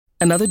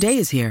Another day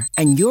is here,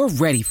 and you're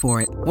ready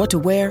for it. What to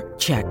wear?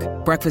 Check.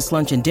 Breakfast,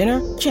 lunch, and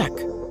dinner? Check.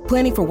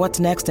 Planning for what's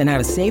next and how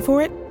to save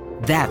for it?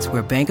 That's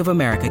where Bank of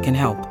America can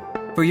help.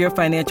 For your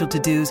financial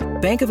to-dos,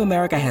 Bank of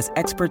America has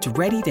experts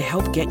ready to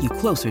help get you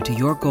closer to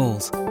your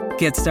goals.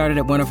 Get started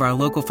at one of our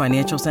local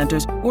financial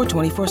centers or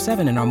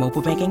 24/7 in our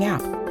mobile banking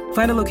app.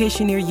 Find a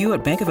location near you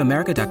at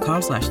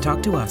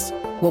bankofamerica.com/talktous.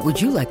 What would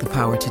you like the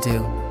power to do?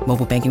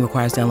 Mobile banking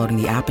requires downloading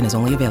the app and is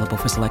only available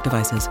for select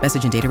devices.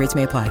 Message and data rates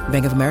may apply.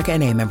 Bank of America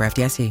N.A., member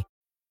FDIC.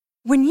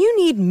 When you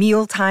need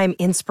mealtime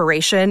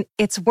inspiration,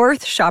 it's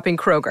worth shopping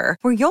Kroger,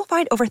 where you'll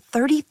find over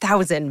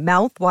 30,000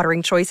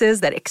 mouth-watering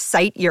choices that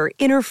excite your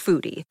inner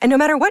foodie. And no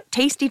matter what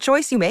tasty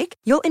choice you make,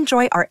 you'll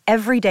enjoy our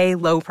everyday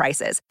low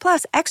prices,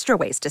 plus extra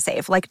ways to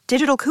save, like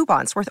digital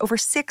coupons worth over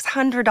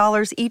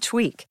 $600 each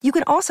week. You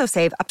can also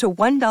save up to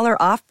 $1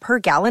 off per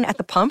gallon at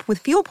the pump with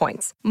fuel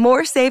points.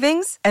 More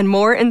savings and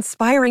more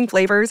inspiring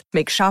flavors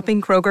make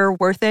shopping Kroger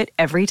worth it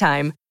every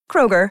time.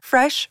 Kroger,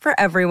 fresh for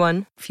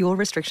everyone. Fuel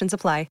restrictions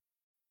apply.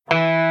 Hey,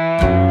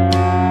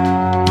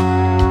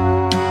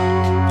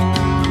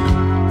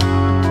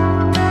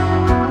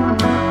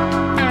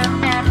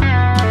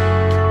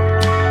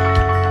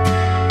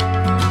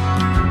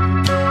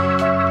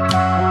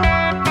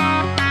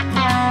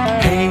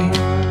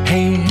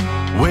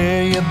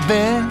 where you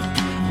been?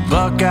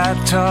 Buckeye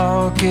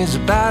Talk is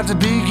about to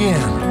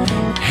begin.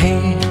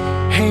 Hey,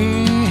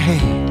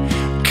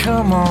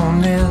 come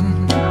on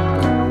in.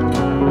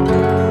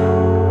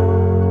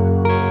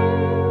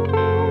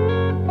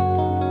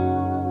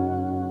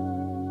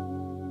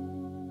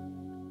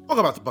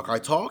 Welcome back to Buckeye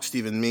Talk.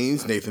 Stephen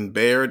Means, Nathan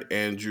Baird,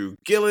 Andrew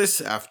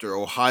Gillis after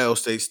Ohio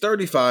State's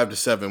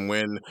 35-7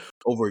 win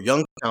over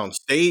Youngstown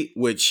State,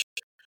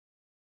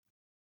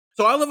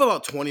 so I live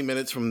about 20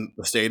 minutes from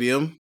the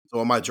stadium. So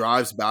on my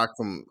drives back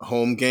from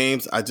home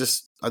games, I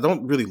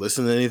don't really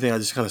listen to anything. I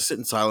just kind of sit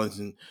in silence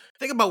and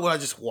think about what I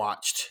just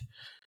watched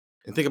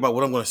and think about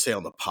what I'm going to say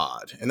on the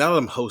pod. And now that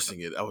I'm hosting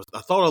it,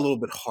 I thought a little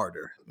bit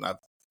harder than I've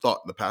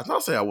thought in the past.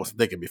 Not saying I wasn't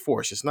thinking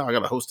before. It's just now I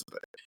got to host it.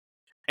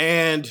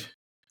 And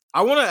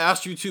I want to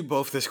ask you two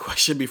both this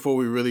question before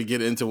we really get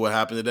into what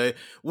happened today.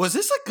 Was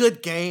this a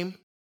good game?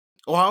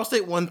 Ohio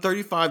State won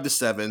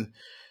 35-7.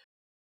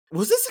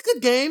 Was this a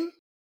good game?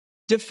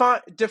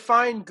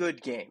 Define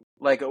good game.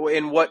 Like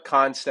in what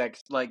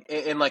context? Like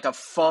in like a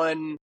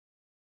fun,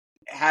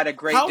 had a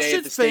great day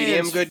at the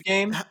stadium good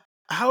game?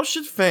 How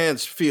should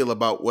fans feel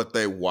about what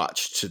they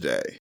watched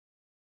today?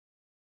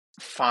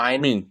 Fine.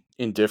 I mean,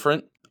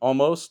 indifferent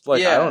almost.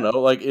 Like, yeah. I don't know.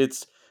 Like it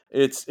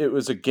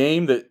was a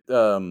game that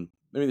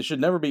there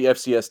should never be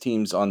FCS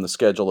teams on the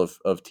schedule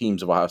of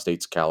teams of Ohio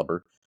State's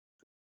caliber.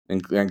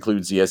 And that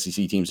includes the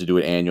SEC teams to do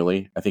it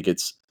annually. I think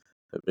it's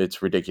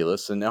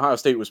ridiculous. And Ohio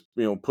State was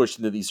pushed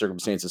into these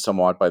circumstances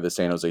somewhat by the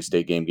San Jose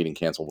State game getting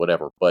canceled,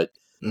 whatever. But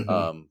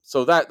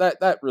so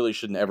that really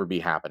shouldn't ever be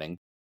happening.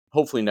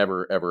 Hopefully,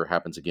 never ever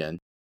happens again.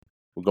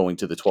 We're going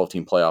to the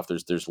 12-team playoff.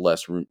 There's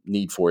less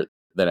need for it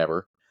than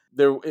ever.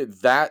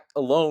 That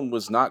alone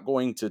was not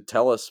going to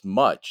tell us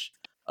much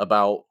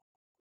about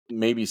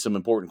maybe some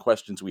important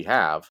questions we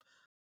have.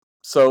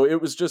 So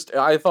it was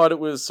I thought it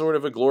was sort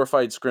of a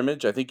glorified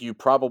scrimmage. I think you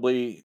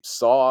probably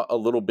saw a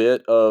little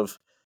bit of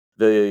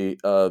there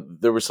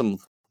were some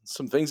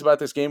things about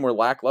this game were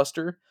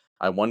lackluster.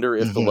 I wonder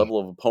if the level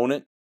of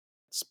opponent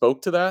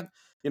spoke to that.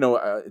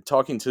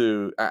 Talking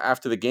to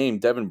after the game,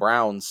 Devin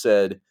Brown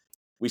said,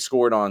 we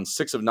scored on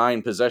 6 of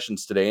 9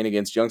 possessions today, and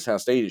against Youngstown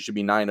State, it should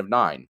be 9 of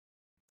 9.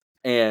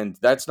 And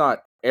that's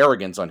not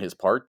arrogance on his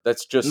part.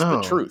 That's just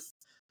the truth.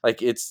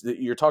 Like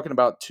you're talking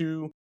about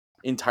two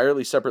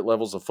entirely separate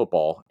levels of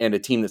football and a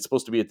team that's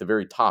supposed to be at the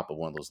very top of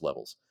one of those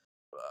levels.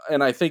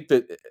 And I think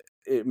that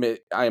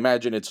I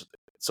imagine it's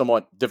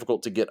somewhat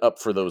difficult to get up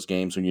for those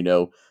games when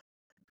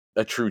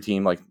a true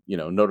team like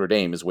Notre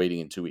Dame is waiting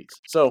in 2 weeks.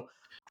 So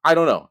I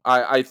don't know.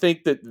 I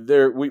think that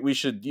we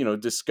should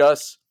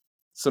discuss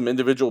some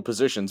individual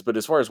positions, but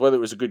as far as whether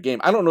it was a good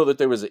game, I don't know that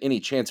there was any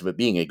chance of it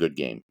being a good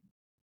game.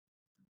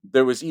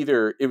 It was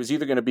either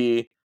going to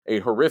be a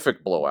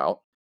horrific blowout,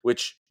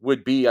 which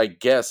would be, I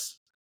guess,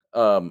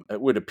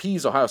 it would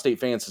appease Ohio State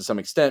fans to some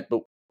extent,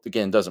 but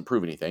again, doesn't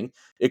prove anything.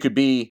 It could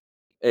be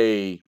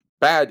a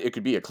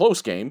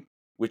close game,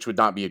 which would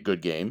not be a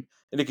good game.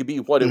 And it could be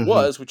what it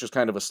was, which was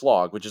kind of a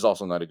slog, which is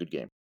also not a good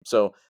game.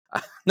 So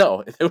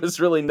no, there was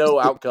really no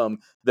outcome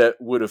that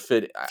would have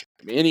fit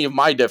any of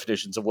my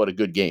definitions of what a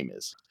good game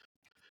is.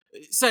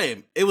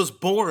 Same. It was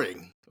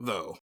boring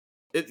though.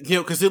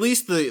 Because at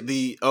least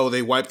they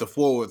wipe the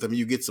floor with them,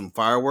 you get some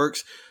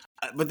fireworks.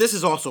 But this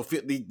is also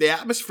the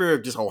atmosphere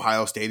of just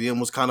Ohio Stadium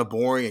was kind of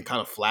boring and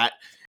kind of flat.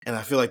 And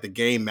I feel like the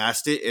game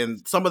matched it.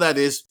 And some of that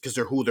is because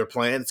who they're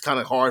playing. It's kind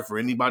of hard for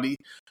anybody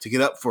to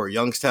get up for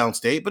Youngstown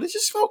State. But it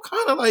just felt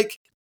kind of like,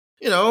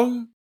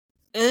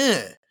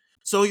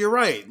 So you're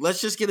right.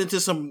 Let's just get into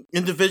some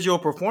individual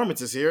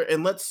performances here.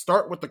 And let's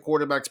start with the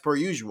quarterbacks per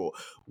usual.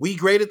 We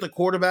graded the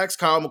quarterbacks,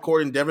 Kyle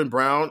McCord and Devin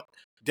Brown.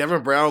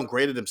 Devin Brown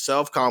graded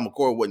himself. Kyle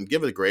McCord wouldn't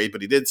give it a grade,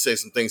 but he did say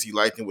some things he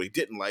liked and what he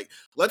didn't like.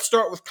 Let's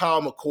start with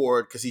Kyle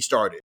McCord because he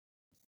started.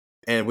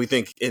 And we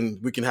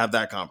can have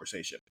that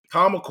conversation.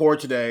 Kyle McCord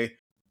today,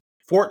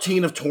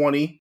 14 of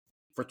 20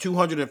 for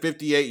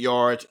 258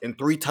 yards and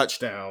 3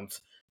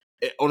 touchdowns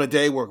on a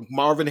day where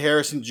Marvin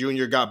Harrison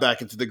Jr. got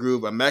back into the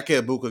groove.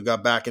 Emeka Egbuka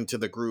got back into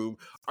the groove.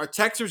 Our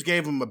texters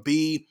gave him a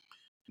B.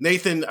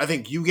 Nathan, I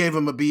think you gave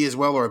him a B as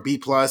well, or a B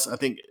plus. I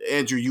think,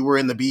 Andrew, you were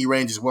in the B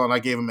range as well, and I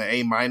gave him an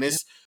A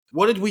minus.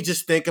 What did we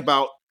just think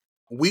about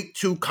week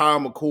 2 Kyle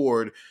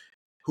McCord,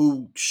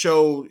 who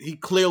he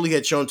clearly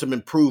had shown some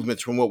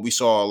improvements from what we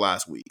saw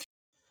last week?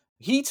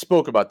 He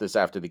spoke about this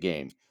after the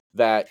game,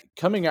 that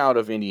coming out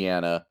of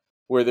Indiana,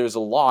 where there's a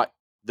lot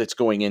that's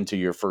going into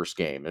your first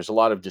game, there's a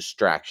lot of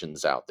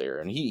distractions out there.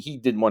 And he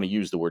didn't want to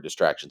use the word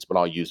distractions, but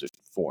I'll use it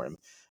for him.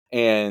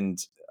 And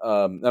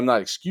I'm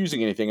not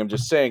excusing anything. I'm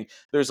just saying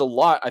there's a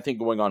lot, I think,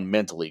 going on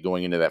mentally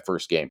going into that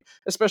first game,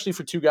 especially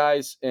for two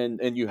guys.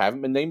 And you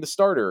haven't been named the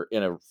starter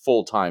in a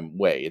full-time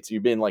way.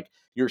 You've been like,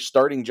 your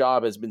starting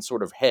job has been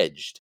sort of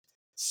hedged.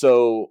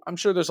 So I'm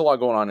sure there's a lot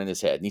going on in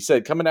his head. And he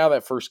said coming out of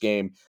that first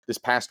game this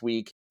past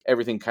week,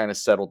 everything kind of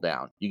settled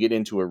down. You get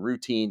into a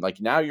routine. Like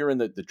now you're in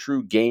the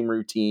true game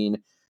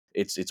routine.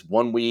 It's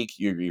 1 week.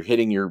 You're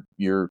hitting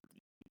your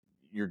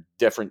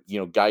different,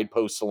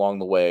 guideposts along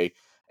the way.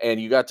 And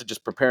you got to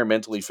just prepare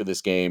mentally for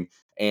this game.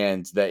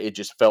 And that it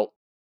just felt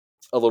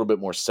a little bit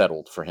more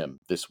settled for him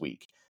this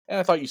week. And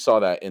I thought you saw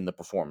that in the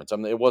performance. I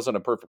mean, it wasn't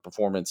a perfect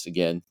performance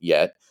again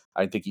yet.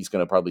 I think he's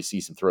going to probably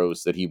see some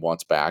throws that he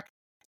wants back.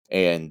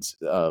 And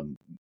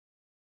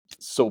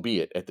so be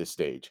it at this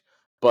stage.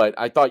 But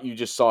I thought you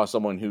just saw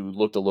someone who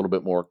looked a little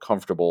bit more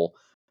comfortable,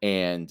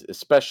 and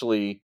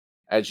especially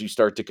as you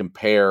start to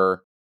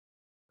compare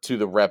to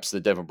the reps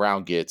that Devin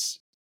Brown gets,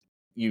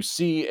 you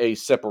see a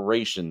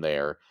separation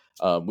there.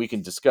 We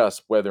can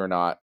discuss whether or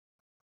not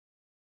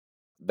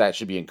that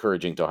should be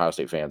encouraging to Ohio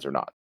State fans or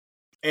not.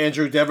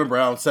 Andrew, Devin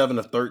Brown, 7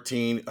 of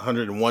 13,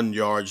 101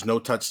 yards, no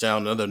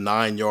touchdown, another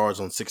 9 yards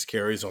on 6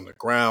 carries on the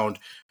ground.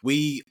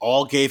 We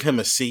all gave him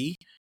a C,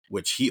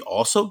 which he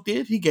also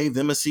did. He gave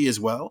them a C as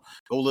well.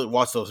 Go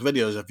watch those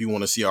videos if you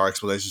want to see our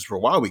explanations for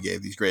why we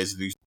gave these grades to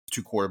these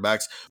two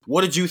quarterbacks.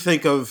 What did you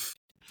think of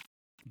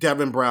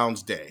Devin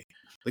Brown's day?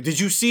 Like, did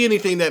you see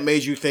anything that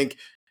made you think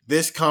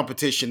this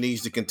competition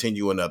needs to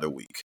continue another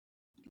week?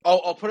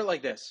 I'll put it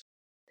like this.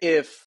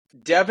 If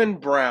Devin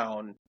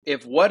Brown,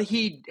 if what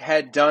he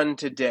had done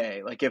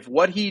today, like if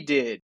what he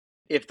did,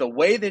 if the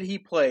way that he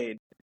played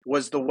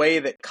was the way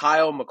that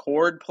Kyle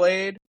McCord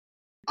played,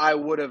 I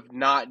would have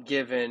not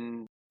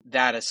given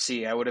that a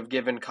C. I would have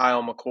given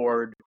Kyle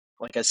McCord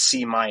like a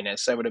C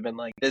minus. I would have been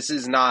like, this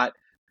is not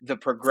the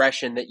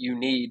progression that you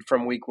need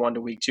from week 1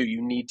 to week 2.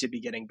 You need to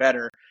be getting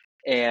better.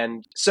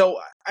 And so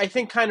I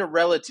think kind of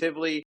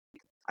relatively,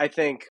 I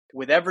think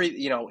with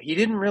he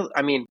didn't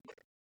really,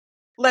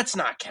 let's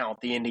not count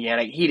the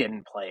Indiana. He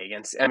didn't play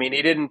against,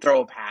 he didn't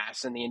throw a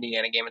pass in the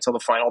Indiana game until the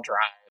final drive.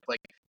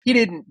 Like, he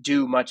didn't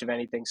do much of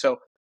anything. So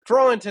for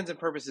all intents and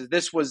purposes,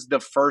 this was the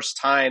first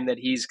time that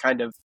he's kind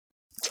of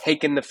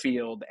taken the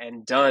field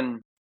and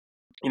done,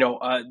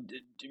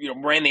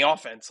 ran the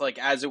offense like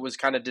as it was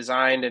kind of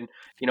designed, and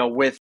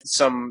with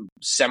some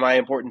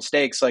semi-important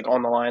stakes like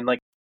on the line. Like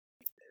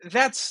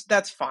that's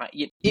fine.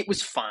 It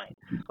was fine.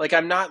 Like,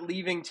 I'm not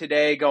leaving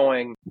today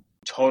going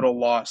total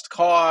lost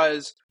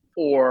cause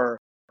or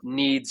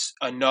needs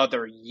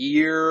another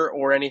year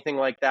or anything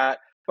like that.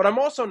 But I'm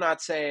also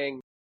not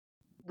saying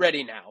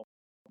ready now,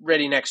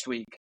 ready next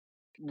week,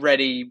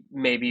 ready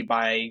maybe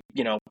by,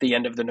 the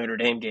end of the Notre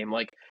Dame game.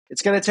 Like,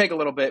 it's going to take a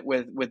little bit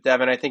with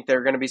Devin. I think there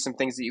are going to be some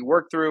things that you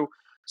work through.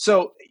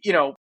 So,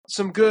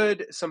 some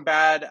good, some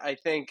bad. I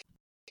think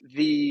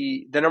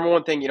the number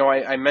one thing,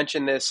 I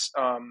mentioned this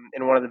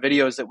in one of the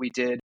videos that we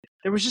did.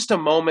 There was just a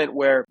moment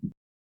where,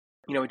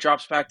 he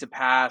drops back to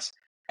pass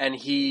and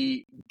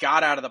he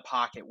got out of the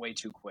pocket way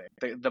too quick.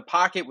 The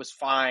pocket was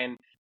fine,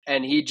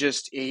 and he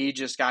just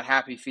got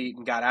happy feet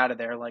and got out of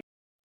there. Like,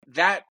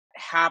 that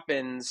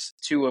happens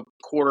to a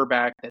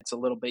quarterback that's a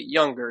little bit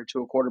younger,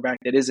 to a quarterback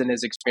that isn't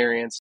as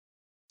experienced.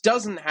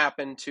 Doesn't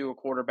happen to a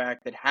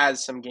quarterback that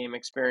has some game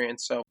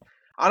experience. So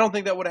I don't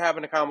think that would have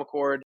happened to Kyle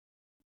McCord.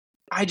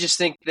 I just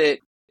think that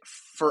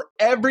for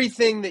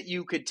everything that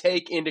you could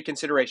take into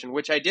consideration,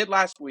 which I did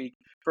last week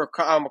for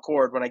Kyle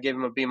McCord when I gave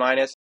him a B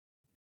minus,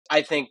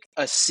 I think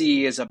a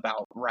C is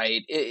about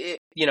right.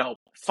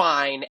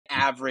 Fine,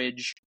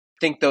 average. I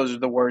think those are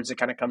the words that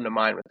kind of come to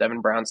mind with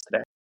Devin Brown's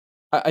today.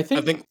 I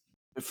think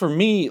for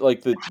me,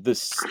 like the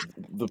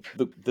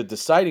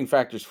deciding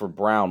factors for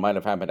Brown might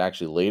have happened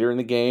actually later in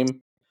the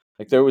game.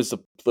 Like there was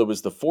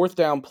the fourth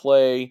down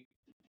play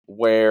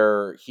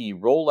where he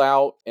rolled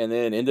out and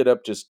then ended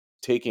up just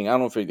taking, I don't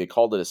know if they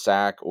called it a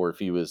sack or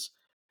if it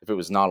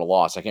was not a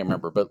loss. I can't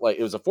remember, but like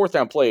it was a fourth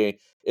down play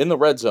in the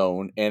red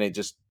zone and it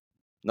just,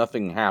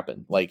 nothing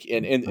happened. Like,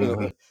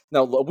 and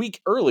now a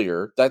week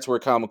earlier, that's where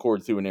Kyle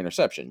McCord threw an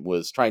interception,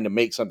 was trying to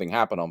make something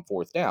happen on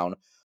fourth down.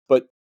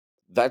 But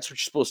that's what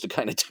you're supposed to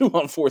kind of do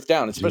on fourth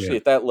down, especially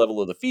at that level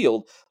of the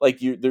field. Like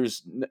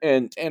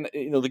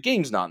the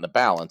game's not in the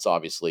balance,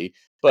 obviously,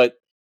 but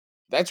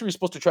that's where you're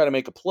supposed to try to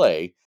make a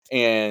play.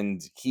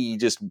 And he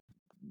just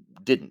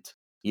didn't.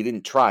 He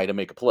didn't try to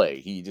make a play.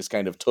 He just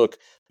kind of took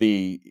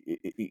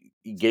he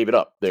gave it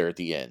up there at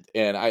the end.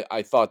 And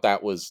I thought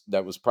that was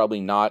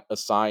probably not a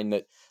sign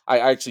that I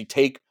actually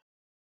take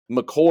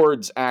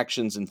McCord's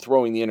actions in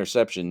throwing the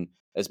interception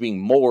as being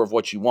more of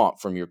what you want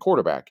from your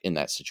quarterback in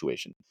that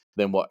situation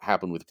than what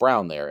happened with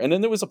Brown there. And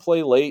then there was a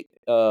play late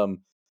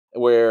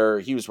where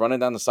he was running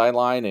down the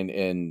sideline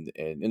and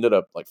ended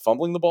up like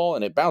fumbling the ball,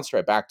 and it bounced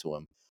right back to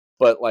him.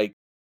 But like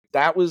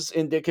that was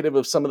indicative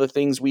of some of the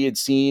things we had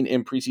seen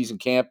in preseason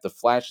camp, the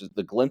flashes,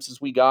 the glimpses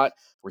we got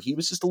where he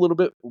was just a little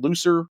bit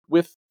looser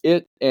with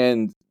it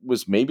and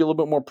was maybe a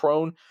little bit more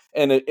prone.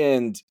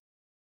 And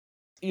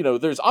you know,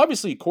 there's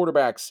obviously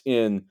quarterbacks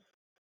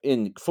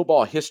in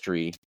football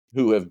history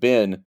who have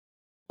been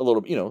a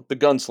little, you know, the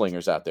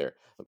gunslingers out there.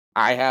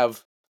 I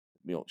have,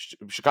 you know,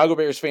 Chicago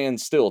Bears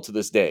fans still to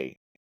this day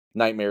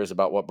nightmares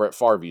about what Brett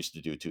Favre used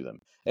to do to them.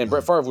 And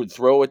Brett Favre would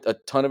throw a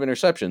ton of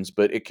interceptions,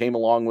 but it came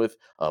along with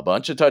a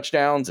bunch of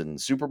touchdowns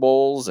and Super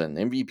Bowls and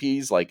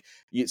MVPs. Like,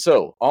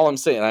 so all I'm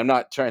saying, I'm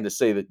not trying to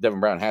say that Devin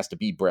Brown has to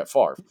be Brett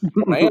Favre.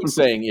 What I am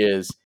saying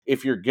is,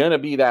 if you're going to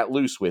be that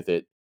loose with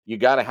it, you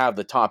got to have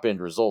the top end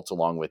results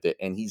along with it.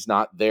 And he's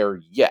not there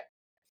yet.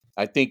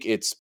 I think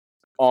it's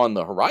on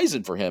the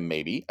horizon for him,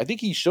 maybe. I think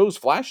he shows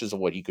flashes of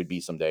what he could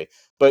be someday.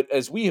 But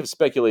as we have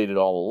speculated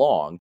all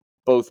along,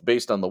 both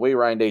based on the way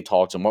Ryan Day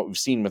talks and what we've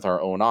seen with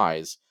our own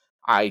eyes,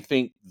 I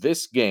think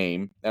this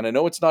game, and I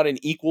know it's not an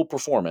equal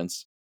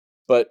performance,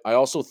 but I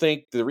also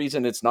think the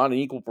reason it's not an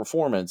equal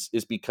performance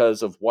is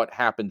because of what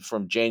happened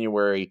from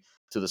January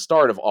to the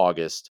start of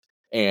August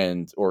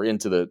or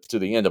into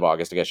the end of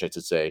August, I guess I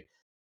should say,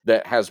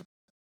 that has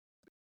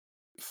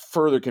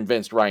further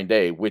convinced Ryan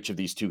Day which of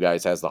these two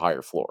guys has the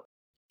higher floor.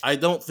 I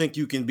don't think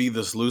you can be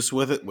this loose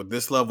with it with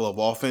this level of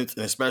offense,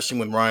 and especially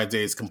when Ryan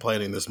Day is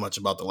complaining this much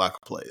about the lack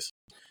of plays.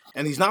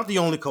 And he's not the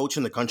only coach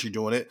in the country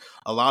doing it.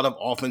 A lot of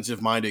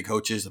offensive-minded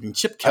coaches. I mean,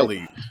 Chip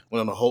Kelly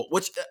went on a whole.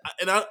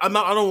 I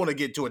don't want to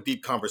get into a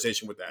deep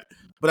conversation with that,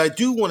 but I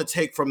do want to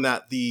take from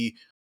that the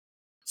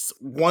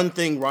one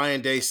thing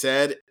Ryan Day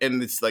said,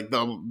 and it's like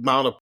the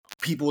amount of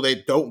people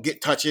that don't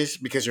get touches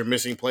because you're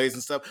missing plays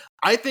and stuff.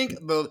 I think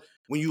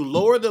when you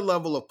lower the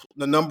level of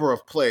the number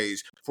of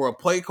plays for a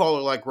play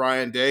caller like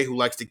Ryan Day, who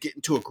likes to get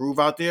into a groove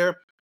out there,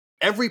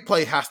 every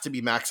play has to be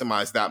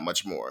maximized that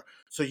much more.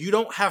 So you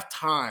don't have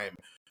time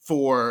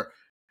for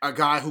a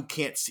guy who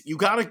can't see. You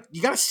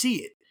gotta see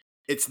it.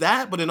 It's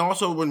that, but then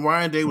also when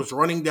Ryan Day was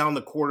running down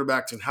the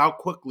quarterbacks and how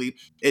quickly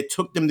it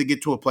took them to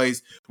get to a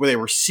place where they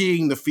were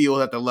seeing the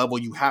field at the level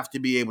you have to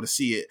be able to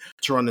see it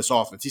to run this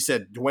offense. He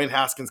said Dwayne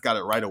Haskins got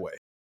it right away.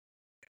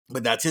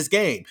 But that's his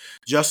game.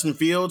 Justin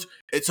Fields,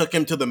 it took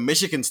him to the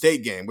Michigan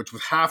State game, which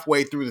was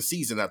halfway through the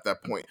season at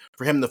that point,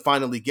 for him to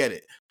finally get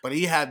it. But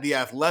he had the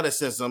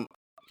athleticism,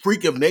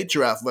 freak of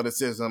nature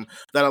athleticism,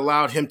 that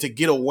allowed him to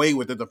get away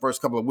with it the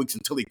first couple of weeks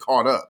until he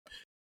caught up.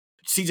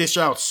 CJ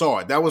Stroud saw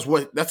it.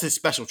 That's his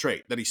special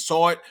trait, that he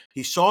saw it.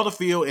 He saw the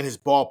field and his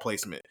ball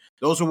placement.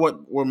 Those are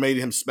what made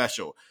him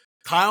special.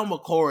 Kyle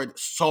McCord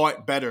saw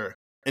it better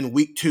in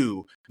week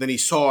 2 than he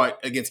saw it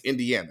against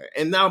Indiana.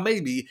 And now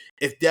maybe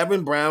if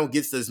Devin Brown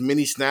gets as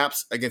many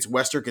snaps against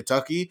Western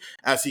Kentucky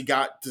as he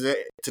got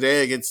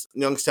today against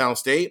Youngstown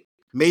State,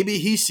 maybe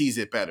he sees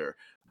it better.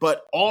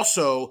 But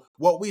also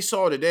what we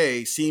saw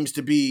today seems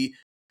to be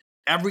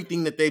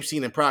everything that they've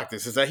seen in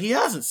practice is that he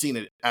hasn't seen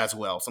it as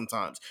well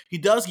sometimes. He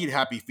does get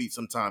happy feet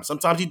sometimes.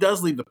 Sometimes he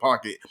does leave the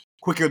pocket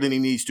quicker than he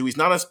needs to. He's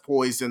not as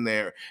poised in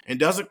there and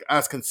doesn't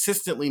as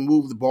consistently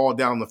move the ball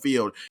down the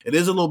field. It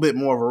is a little bit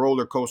more of a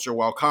roller coaster,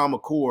 while Kyle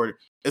McCord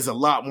is a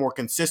lot more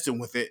consistent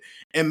with it.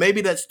 And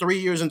maybe that's 3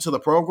 years into the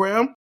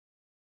program,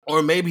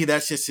 or maybe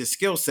that's just his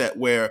skill set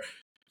where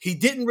he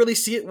didn't really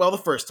see it well the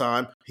first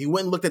time. He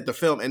went and looked at the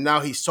film, and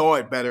now he saw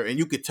it better, and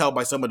you could tell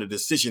by some of the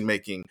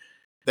decision-making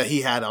that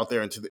he had out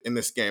there in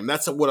this game.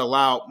 That's what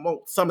allowed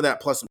some of that,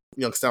 plus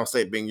Youngstown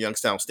State being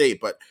Youngstown State.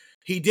 But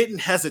he didn't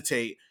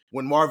hesitate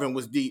when Marvin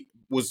was deep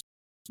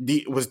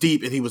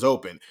and he was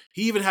open.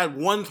 He even had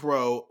one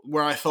throw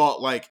where I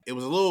thought like it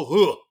was a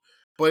little,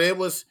 but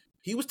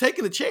he was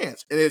taking a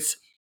chance. And it's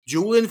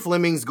Julian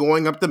Fleming's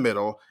going up the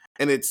middle,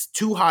 and it's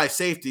too high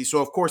safety.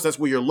 So, of course, that's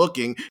where you're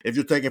looking if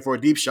you're taking for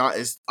a deep shot,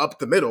 is up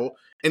the middle.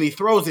 And he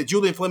throws it.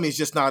 Julian Fleming's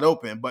just not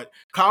open. But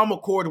Kyle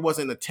McCord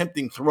wasn't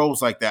attempting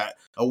throws like that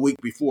a week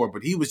before.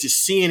 But he was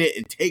just seeing it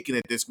and taking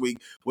it this week,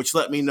 which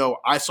let me know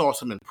I saw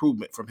some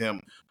improvement from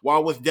him.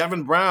 While with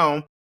Devin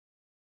Brown,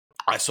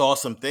 I saw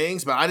some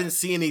things, but I didn't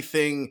see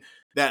anything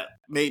that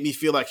made me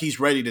feel like he's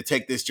ready to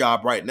take this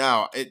job right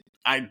now.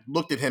 I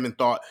looked at him and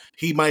thought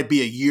he might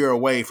be a year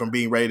away from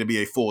being ready to be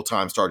a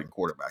full-time starting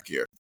quarterback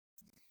here.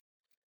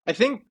 I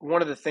think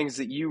one of the things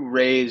that you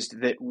raised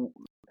that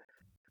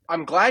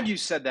I'm glad you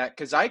said that,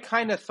 because I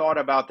kind of thought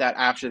about that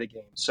after the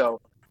game. So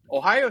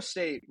Ohio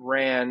State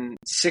ran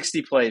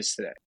 60 plays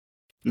today.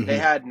 Mm-hmm. They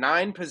had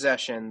 9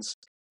 possessions,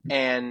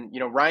 and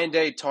Ryan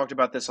Day talked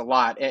about this a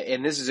lot.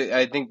 And this is,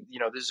 I think,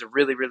 this is a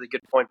really, really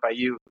good point by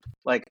you.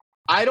 Like,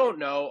 I don't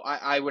know.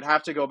 I would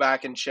have to go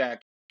back and check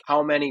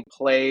how many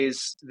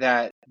plays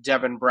that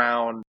Devin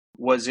Brown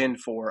was in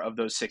for of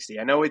those 60.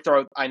 I know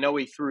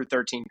he threw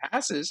 13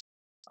 passes,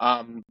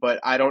 but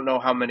I don't know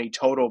how many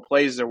total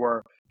plays there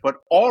were. But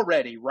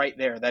already right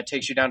there, that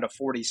takes you down to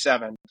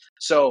 47.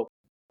 So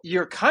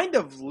you're kind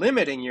of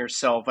limiting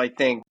yourself, I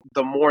think,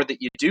 the more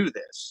that you do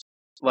this.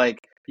 Like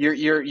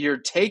you're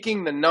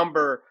taking the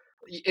number.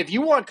 If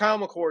you want Kyle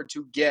McCord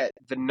to get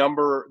the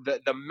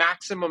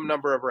maximum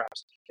number of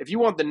reps, if you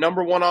want the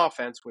number one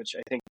offense, which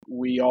I think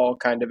we all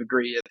kind of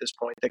agree at this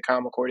point that Kyle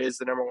McCord is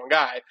the number one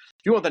guy,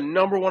 if you want the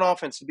number one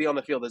offense to be on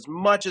the field as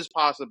much as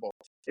possible,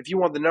 if you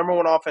want the number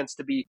one offense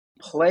to be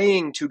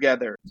playing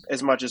together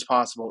as much as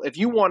possible, if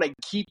you want to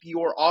keep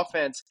your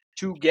offense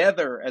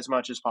together as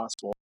much as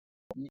possible,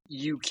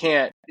 you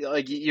can't,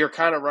 like, you're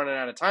kind of running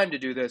out of time to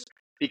do this,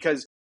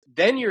 because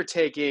then you're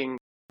taking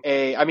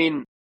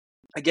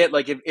again,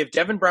 like if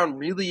Devin Brown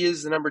really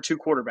is the number two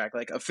quarterback,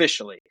 like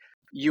officially,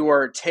 you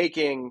are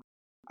taking,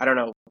 I don't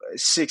know,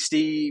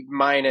 60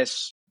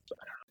 minus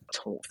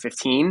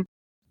 15,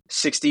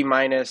 60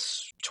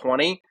 minus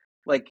 20.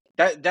 Like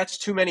that's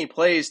too many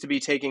plays to be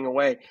taking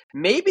away.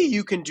 Maybe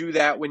you can do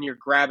that when you're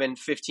grabbing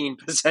 15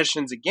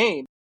 possessions a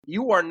game.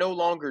 You are no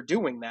longer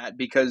doing that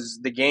because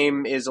the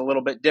game is a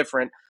little bit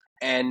different,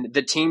 and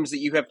the teams that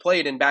you have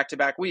played in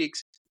back-to-back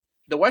weeks,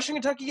 the Western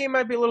Kentucky game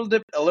might be a little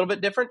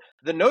bit different.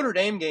 The Notre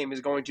Dame game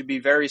is going to be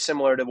very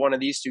similar to one of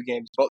these two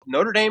games. But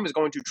Notre Dame is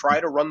going to try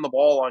to run the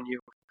ball on you,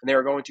 and they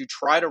are going to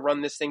try to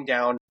run this thing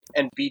down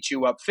and beat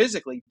you up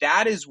physically.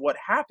 That is what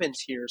happens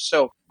here.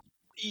 So,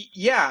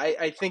 yeah,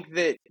 I think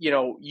that,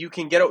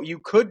 you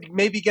could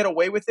maybe get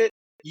away with it.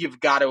 You've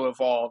got to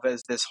evolve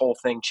as this whole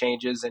thing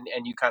changes and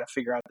you kind of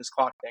figure out this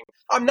clock thing.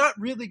 I'm not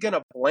really going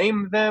to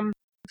blame them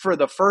for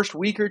the first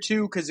week or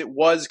two because it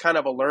was kind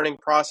of a learning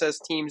process.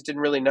 Teams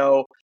didn't really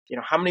know,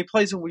 how many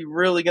plays are we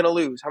really going to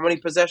lose? How many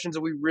possessions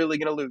are we really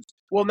going to lose?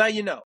 Well, now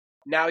you know.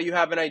 Now you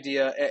have an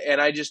idea, and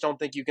I just don't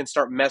think you can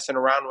start messing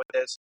around with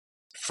this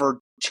for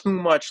too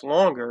much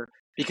longer,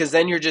 because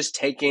then you're just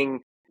taking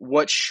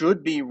what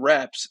should be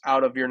reps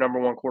out of your number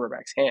one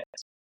quarterback's hands.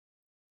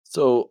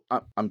 So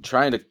I'm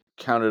trying to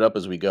count it up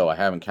as we go. I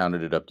haven't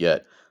counted it up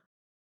yet.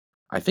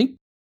 I think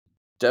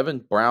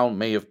Devin Brown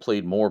may have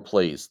played more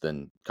plays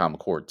than Kyle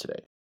McCord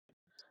today,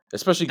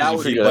 especially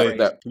because you figure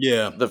that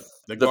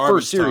the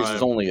first series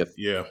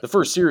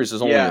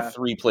is only a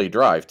 3-play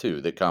drive too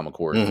that Kyle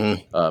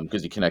McCord,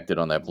 because he connected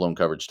on that blown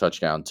coverage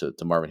touchdown to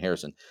Marvin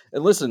Harrison.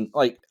 And listen,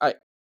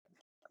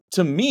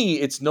 to me,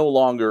 it's no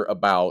longer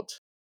about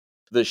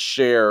the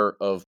share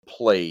of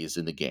plays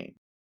in the game.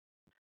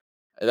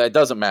 That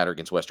doesn't matter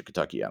against Western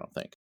Kentucky, I don't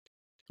think.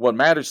 What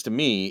matters to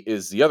me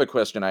is the other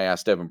question I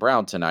asked Devin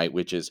Brown tonight,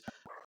 which is,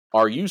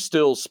 are you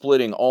still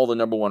splitting all the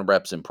number one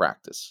reps in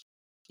practice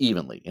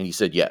evenly? And he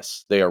said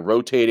yes. They are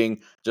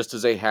rotating just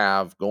as they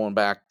have going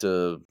back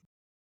to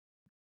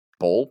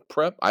bowl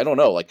prep. I don't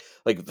know.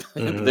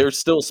 They're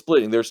still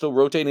splitting. They're still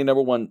rotating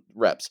number one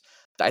reps.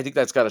 I think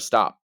that's got to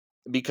stop,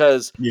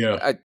 because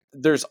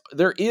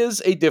there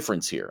is a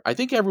difference here. I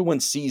think everyone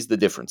sees the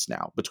difference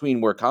now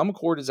between where Kyle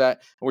McCord is at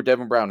and where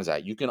Devin Brown is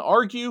at. You can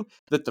argue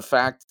that the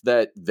fact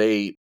that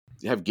they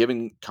have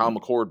given Kyle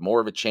McCord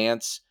more of a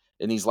chance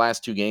in these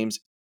last two games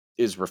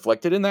is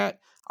reflected in that.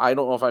 I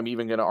don't know if I'm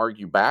even going to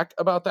argue back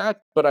about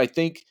that, but I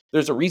think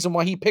there's a reason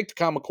why he picked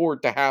Kyle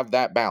McCord to have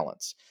that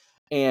balance.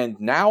 And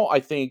now I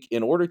think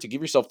in order to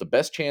give yourself the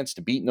best chance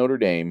to beat Notre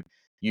Dame,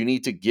 you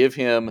need to give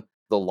him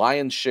the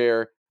lion's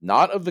share,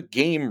 not of the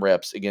game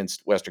reps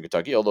against Western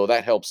Kentucky, although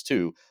that helps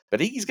too, but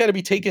he's got to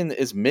be taking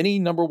as many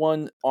number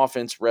one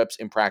offense reps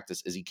in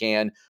practice as he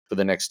can for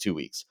the next 2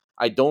 weeks.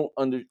 I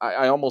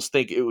almost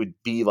think it would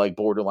be like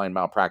borderline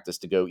malpractice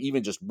to go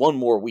even just one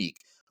more week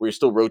where you're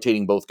still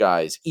rotating both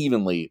guys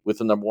evenly with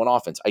the number one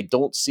offense. I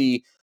don't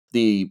see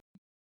the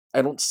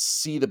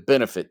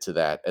benefit to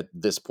that at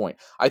this point.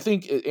 I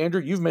think,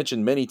 Andrew, you've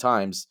mentioned many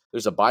times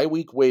there's a bye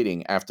week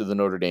waiting after the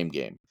Notre Dame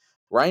game.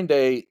 Ryan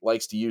Day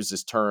likes to use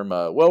this term,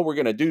 we're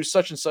going to do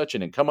such and such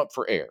and then come up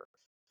for air.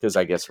 Because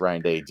I guess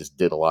Ryan Day just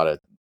did a lot of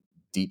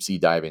deep sea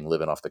diving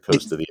living off the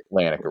coast of the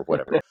Atlantic or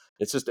whatever.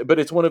 But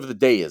it's one of the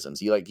Dayisms.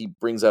 He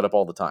brings that up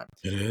all the time.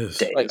 It is.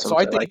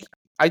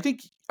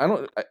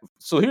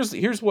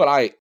 Here's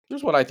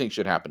what I think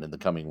should happen in the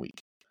coming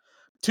week.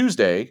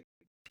 Tuesday,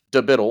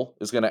 DeBittle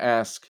is going to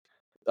ask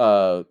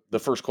the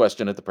first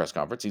question at the press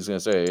conference. He's going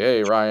to say,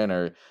 "Hey,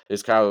 Ryan,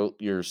 is Kyle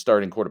your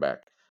starting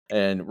quarterback?"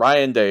 And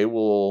Ryan Day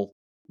will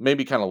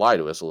maybe kind of lie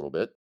to us a little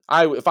bit.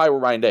 If I were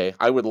Ryan Day,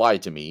 I would lie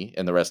to me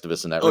and the rest of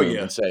us in that room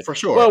and say, for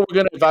sure, well, we're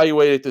going to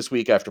evaluate it this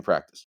week after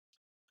practice.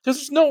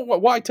 Because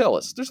why tell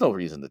us? There's no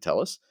reason to tell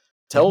us.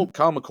 Tell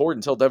Kyle McCord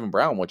and tell Devin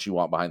Brown what you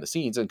want behind the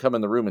scenes and come in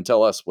the room and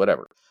tell us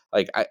whatever.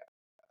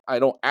 I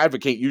don't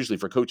advocate usually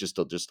for coaches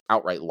to just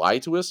outright lie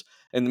to us.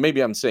 And maybe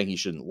I'm saying he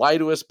shouldn't lie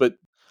to us, but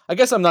I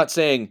guess I'm not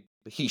saying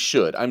he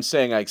should. I'm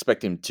saying I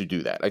expect him to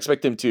do that. I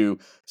expect him to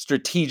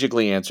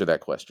strategically answer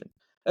that question.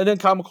 And then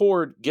Kyle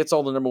McCord gets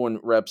all the number one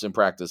reps in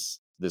practice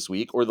this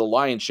week, or the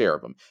lion's share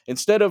of them.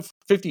 Instead of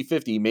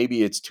 50-50,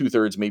 maybe it's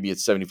 2/3, maybe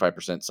it's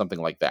 75%, something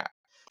like that.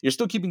 You're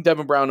still keeping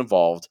Devin Brown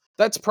involved.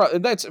 That's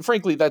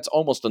frankly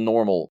almost a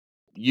normal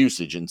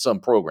usage in some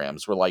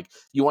programs where like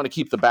you want to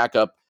keep the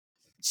backup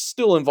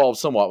still involved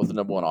somewhat with the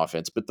number one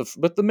offense, but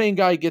the main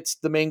guy gets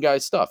the main guy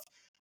stuff.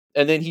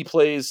 And then he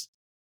plays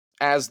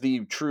as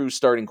the true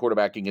starting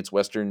quarterback against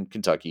Western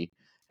Kentucky,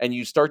 and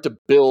you start to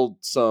build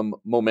some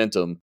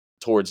momentum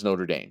towards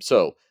Notre Dame.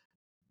 So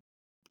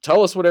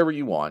tell us whatever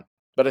you want,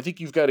 but I think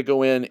you've got to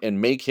go in and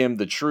make him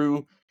the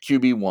true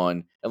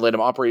QB1 and let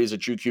him operate as a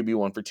true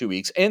QB1 for 2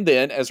 weeks. And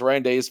then, as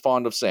Ryan Day is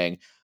fond of saying,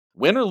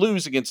 win or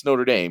lose against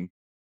Notre Dame,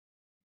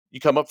 you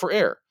come up for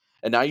air.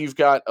 And now you've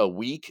got a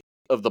week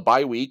of the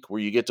bye week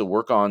where you get to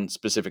work on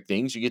specific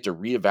things. You get to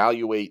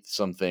reevaluate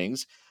some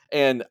things.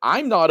 And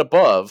I've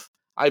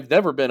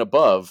never been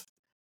above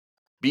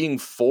being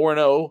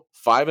 4-0,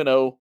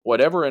 5-0,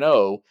 whatever and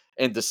 0,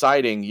 and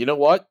deciding, you know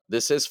what,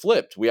 this has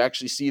flipped. We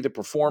actually see the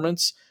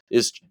performance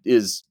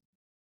is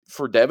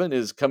for Devin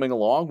is coming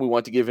along. We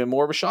want to give him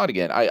more of a shot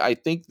again. I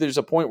think there's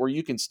a point where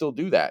you can still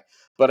do that.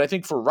 But I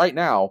think for right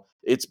now,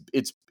 it's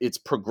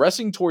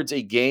progressing towards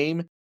a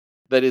game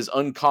that is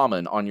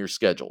uncommon on your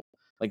schedule.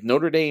 Like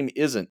Notre Dame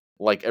isn't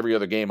like every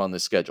other game on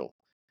this schedule.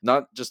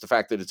 Not just the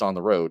fact that it's on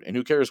the road, and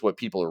who cares what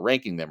people are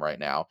ranking them right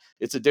now.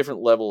 It's a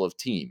different level of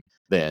team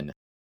than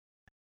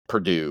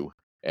Purdue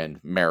and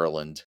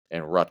Maryland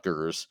and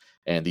Rutgers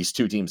and these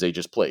two teams they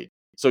just played.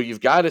 So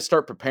you've got to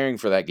start preparing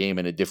for that game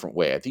in a different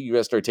way. I think you got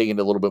to start taking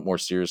it a little bit more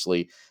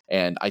seriously.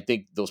 And I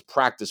think those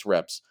practice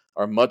reps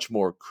are much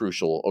more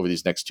crucial over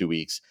these next 2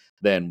 weeks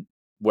than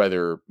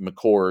whether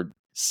McCord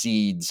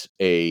seeds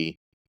a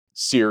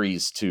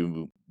series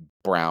to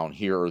Brown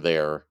here or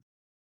there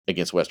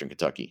against Western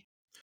Kentucky.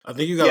 I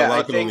think you got to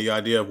lock in on the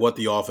idea of what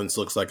the offense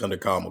looks like under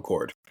Kyle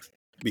McCord.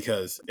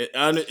 Because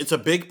it's a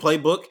big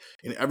playbook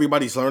and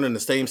everybody's learning the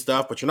same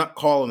stuff, but you're not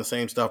calling the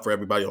same stuff for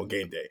everybody on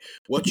game day.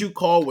 What you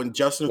call when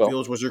Justin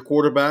Fields was your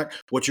quarterback,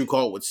 what you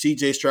call when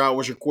CJ Stroud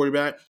was your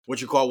quarterback, what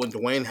you call when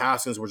Dwayne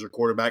Haskins was your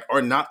quarterback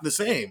are not the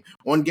same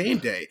on game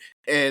day.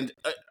 And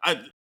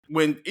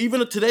when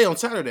even today on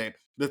Saturday,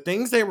 the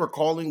things they were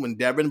calling when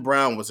Devin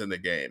Brown was in the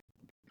game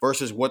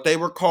versus what they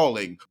were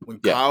calling when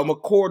Kyle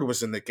McCord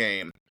was in the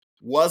game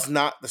was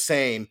not the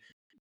same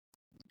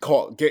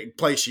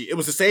play sheet. It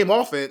was the same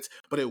offense,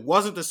 but it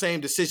wasn't the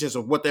same decisions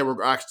of what they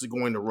were actually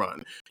going to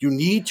run. You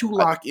need to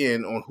lock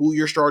in on who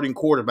your starting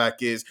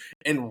quarterback is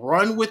and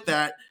run with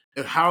that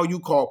and how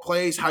you call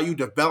plays, how you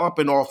develop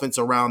an offense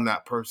around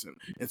that person.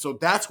 And so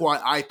that's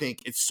why I think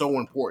it's so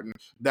important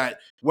that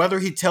whether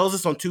he tells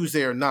us on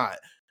Tuesday or not,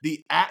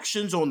 the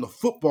actions on the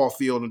football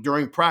field and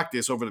during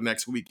practice over the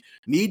next week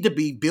need to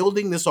be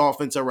building this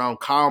offense around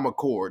Kyle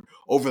McCord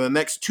over the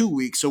next 2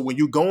 weeks. So when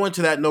you go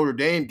into that Notre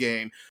Dame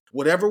game,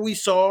 whatever we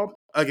saw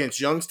against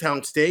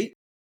Youngstown State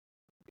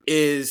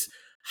is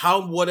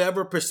how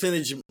whatever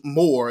percentage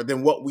more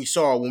than what we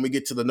saw when we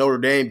get to the Notre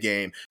Dame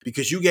game,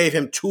 because you gave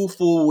him 2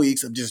 full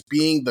weeks of just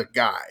being the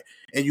guy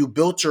and you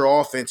built your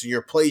offense and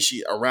your play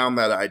sheet around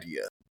that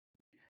idea.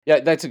 Yeah,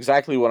 that's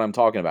exactly what I'm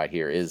talking about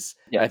here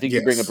I think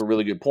you bring up a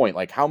really good point.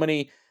 Like how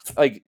many,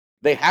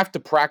 they have to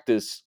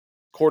practice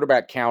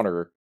quarterback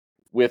counter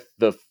with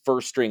the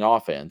first string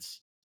offense.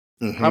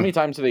 Mm-hmm. How many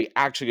times are they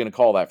actually going to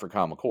call that for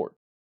Kyle McCord?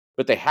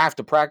 But they have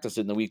to practice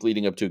it in the week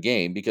leading up to a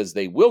game because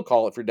they will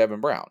call it for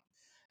Devin Brown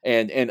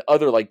and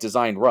other like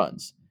designed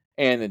runs.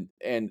 And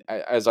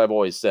as I've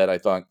always said, I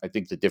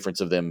think the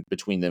difference of them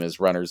between them as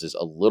runners is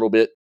a little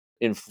bit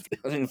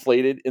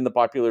inflated in the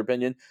popular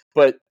opinion,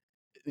 but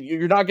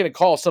you're not going to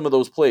call some of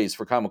those plays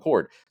for Kyle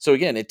McCord. So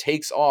again, it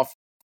takes off.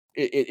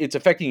 It's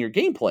affecting your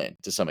game plan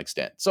to some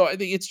extent. So I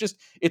think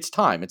it's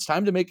time. It's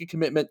time to make a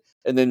commitment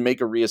and then make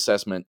a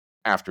reassessment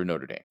after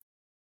Notre Dame.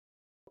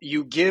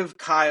 You give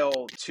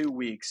Kyle 2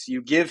 weeks.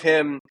 You give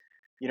him,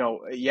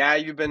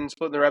 you've been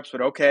splitting the reps,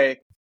 but okay,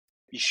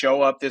 you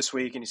show up this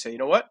week and you say, you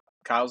know what?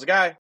 Kyle's a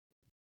guy.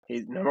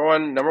 He's number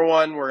one.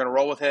 We're going to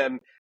roll with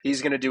him.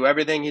 He's going to do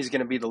everything. He's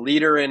going to be the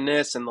leader in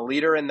this and the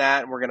leader in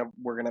that. And we're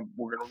going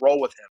to roll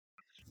with him.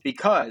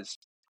 Because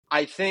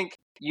I think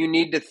you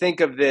need to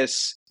think of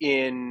this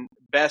in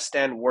best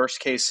and worst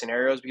case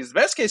scenarios, because the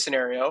best case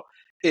scenario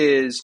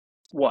is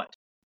what?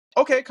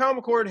 Okay, Kyle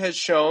McCord has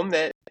shown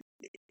that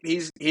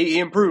he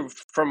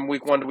improved from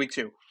week 1 to week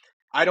 2.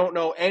 I don't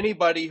know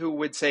anybody who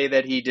would say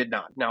that he did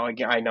not. Now,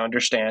 again, I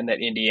understand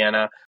that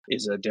Indiana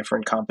is a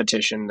different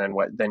competition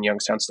than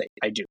Youngstown State.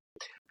 I do.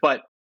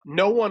 But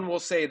no one will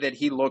say that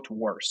he looked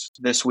worse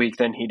this week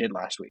than he did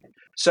last week.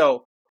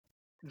 So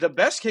the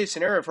best case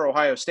scenario for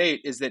Ohio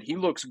State is that he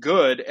looks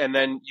good, and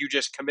then you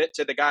just commit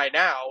to the guy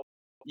now.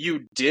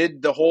 You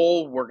did the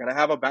whole, we're going to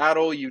have a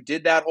battle. You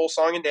did that whole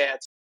song and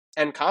dance,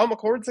 and Kyle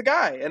McCord's the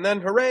guy. And then,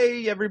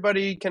 hooray,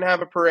 everybody can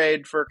have a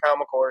parade for Kyle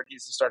McCord.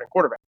 He's the starting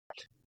quarterback.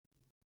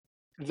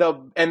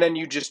 And then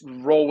you just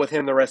roll with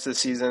him the rest of the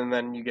season, and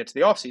then you get to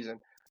the offseason.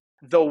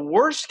 The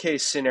worst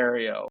case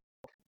scenario,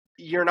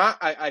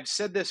 I've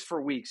said this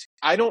for weeks.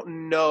 I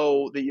don't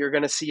know that you're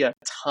going to see a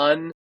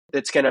ton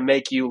that's going to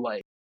make you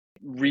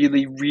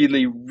really,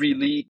 really,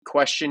 really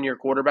question your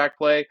quarterback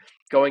play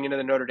going into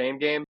the Notre Dame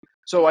game.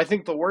 So I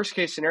think the worst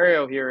case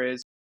scenario here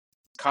is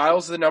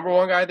Kyle's the number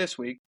one guy this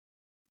week.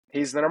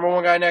 He's the number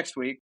one guy next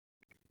week.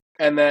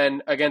 And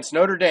then against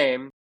Notre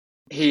Dame,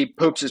 he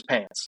poops his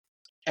pants.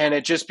 And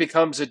it just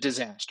becomes a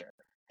disaster.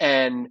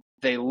 And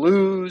they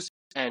lose,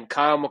 and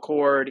Kyle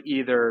McCord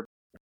either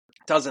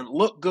doesn't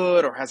look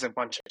good or has a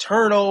bunch of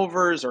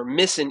turnovers or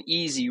missing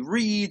easy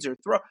reads or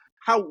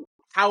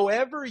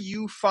however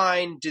you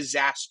find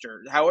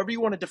disaster, however you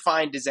want to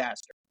define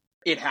disaster,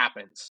 it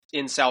happens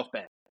in South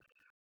Bend.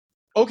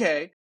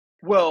 Okay,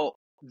 well,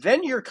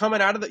 then you're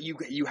coming out of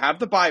you have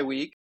the bye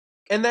week,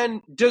 and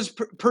then does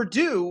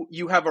Purdue,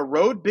 you have a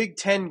road Big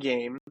Ten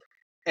game,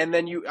 and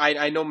then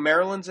I know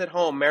Maryland's at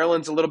home.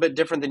 Maryland's a little bit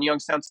different than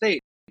Youngstown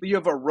State, but you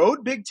have a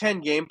road Big Ten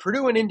game.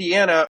 Purdue and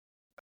Indiana,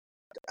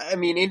 I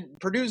mean,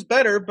 Purdue's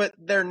better, but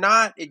they're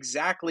not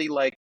exactly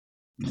like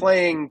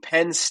playing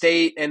Penn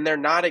State, and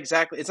it's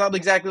not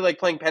exactly like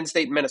playing Penn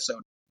State and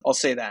Minnesota. I'll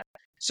say that.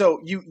 So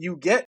you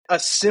get a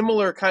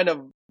similar kind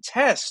of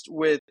test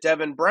with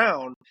Devin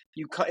Brown.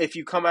 If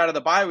you come out of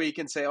the bye week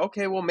and say,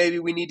 okay, well, maybe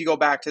we need to go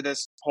back to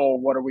this whole,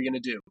 what are we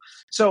going to do?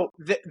 So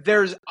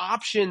there's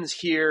options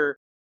here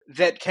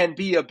that can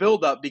be a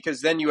buildup,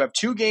 because then you have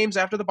 2 games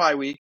after the bye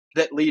week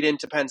that lead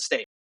into Penn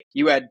State.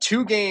 You had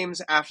 2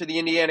 games after the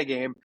Indiana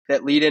game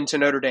that lead into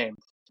Notre Dame.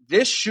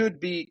 This should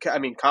be, I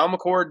mean, Kyle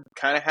McCord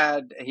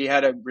had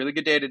a really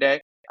good day today,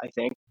 I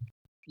think.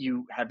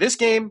 You have this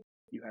game,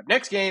 you have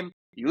next game,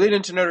 you lead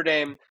into Notre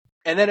Dame,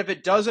 and then if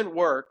it doesn't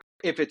work,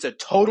 if it's a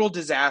total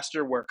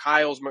disaster where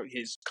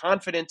his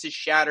confidence is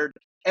shattered,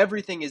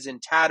 everything is in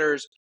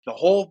tatters, the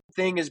whole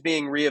thing is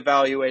being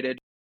reevaluated,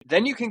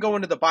 then you can go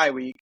into the bye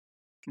week.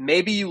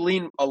 Maybe you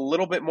lean a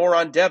little bit more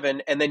on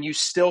Devin, and then you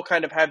still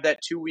kind of have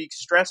that 2-week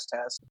stress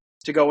test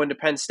to go into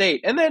Penn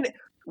State. And then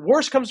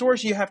worst comes to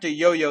worst, you have to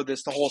yo-yo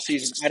this the whole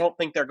season. I don't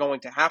think they're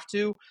going to have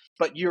to,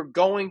 but you're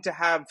going to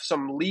have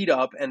some lead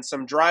up and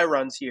some dry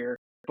runs here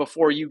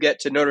before you get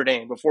to Notre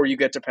Dame, before you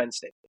get to Penn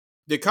State.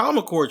 Did Kyle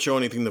McCord show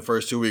anything the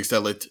first 2 weeks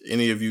that let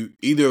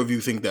either of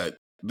you think that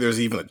there's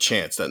even a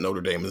chance that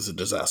Notre Dame is a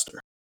disaster?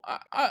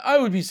 I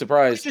would be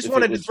surprised. I just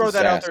wanted to throw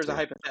that out there as a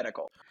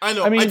hypothetical. I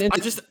know. I mean,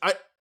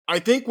 I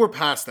think we're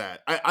past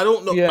that. I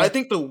don't know. Yeah. I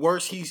think the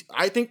worst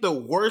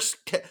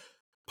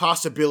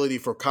possibility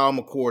for Kyle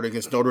McCord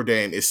against Notre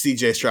Dame is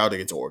C.J. Stroud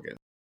against Oregon.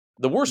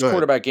 The worst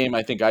quarterback game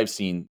I think I've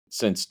seen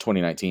since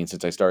 2019,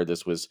 since I started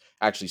this, was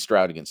actually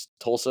Stroud against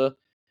Tulsa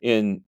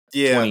in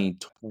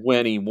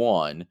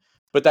 2021.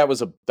 But that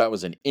was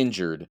an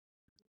injured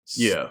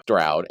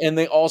Stroud, and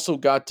they also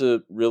got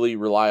to really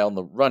rely on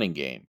the running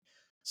game.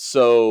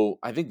 So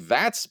I think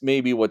that's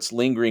maybe what's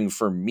lingering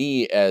for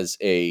me as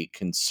a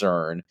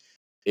concern.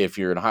 If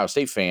you're an Ohio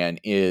State fan,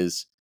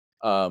 is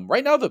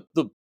right now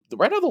the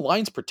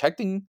line's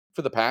protecting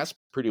for the pass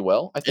pretty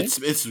well. I think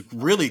it's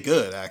really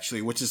good,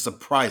 actually, which is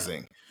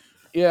surprising.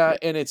 Yeah,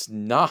 and it's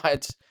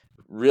not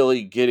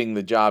really getting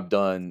the job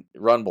done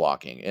run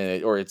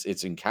blocking, or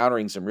it's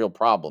encountering some real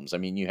problems. I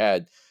mean, you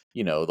had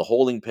the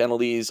holding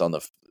penalties on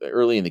the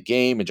early in the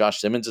game, and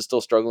Josh Simmons is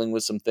still struggling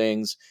with some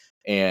things,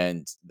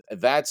 and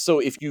that's so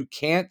if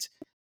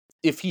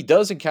he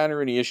does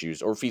encounter any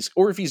issues, or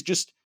if he's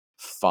just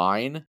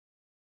fine,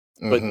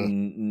 but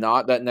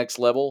not that next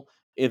level,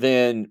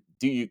 then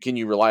can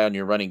you rely on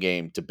your running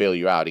game to bail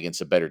you out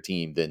against a better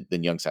team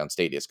than Youngstown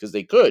State is? Because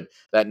they could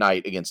that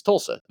night against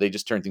Tulsa. They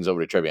just turned things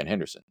over to Trevion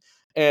Henderson.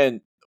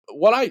 And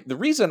the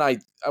reason I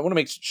want to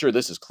make sure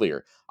this is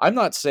clear, I'm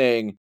not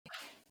saying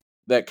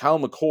that Kyle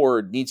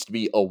McCord needs to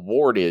be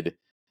awarded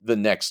the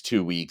next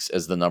 2 weeks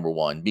as the number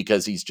one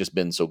because he's just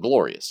been so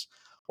glorious.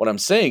 What I'm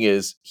saying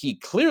is he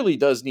clearly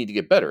does need to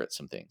get better at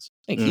some things.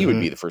 I think he would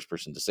be the first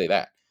person to say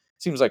that.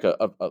 Seems like a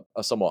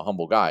somewhat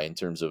humble guy in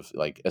terms of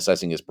like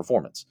assessing his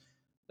performance.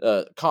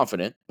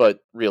 Confident, but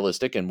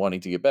realistic and wanting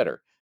to get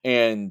better.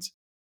 And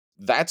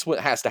that's what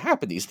has to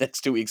happen these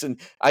next 2 weeks. And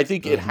I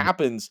think it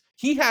happens.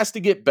 He has to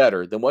get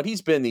better than what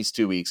he's been these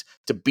 2 weeks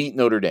to beat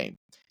Notre Dame.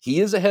 He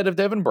is ahead of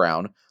Devin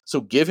Brown.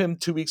 So give him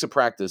 2 weeks of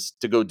practice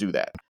to go do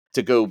that,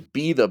 to go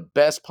be the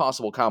best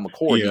possible Kyle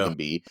McCord he can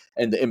be.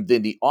 And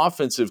then the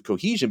offensive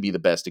cohesion be the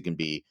best it can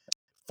be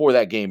for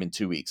that game in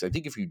 2 weeks. I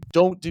think if you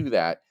don't do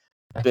that,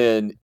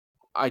 then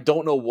I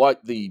don't know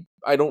what's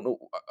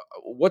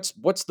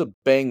the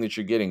bang that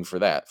you're getting for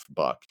that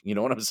buck. You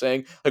know what I'm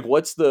saying? Like,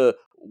 what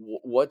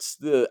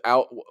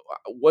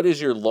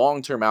is your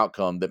long-term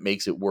outcome that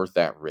makes it worth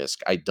that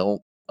risk? I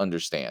don't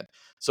understand.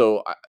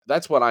 So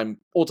that's what I'm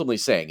ultimately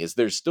saying is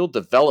there's still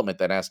development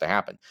that has to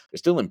happen.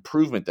 There's still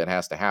improvement that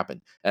has to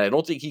happen. And I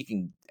don't think he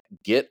can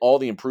get all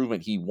the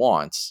improvement he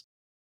wants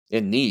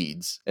and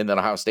needs, and that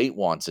Ohio State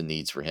wants and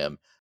needs for him,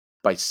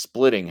 by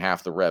splitting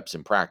half the reps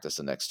in practice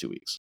the next 2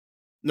 weeks.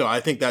 No,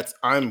 I think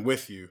I'm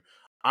with you.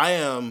 I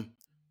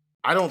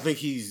don't think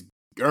he's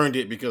earned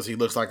it because he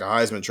looks like a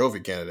Heisman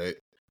Trophy candidate.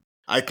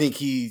 I think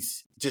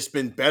he's just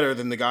been better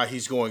than the guy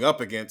he's going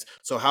up against.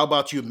 So how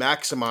about you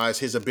maximize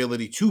his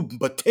ability to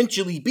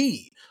potentially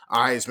be a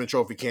Heisman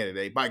Trophy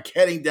candidate by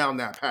getting down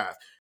that path?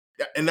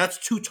 And that's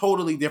two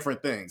totally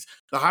different things.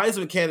 The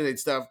Heisman candidate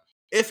stuff,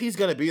 if he's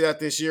going to be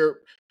that this year,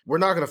 we're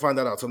not going to find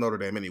that out till Notre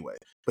Dame anyway.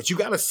 But you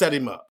got to set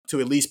him up to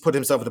at least put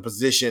himself in a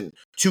position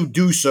to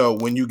do so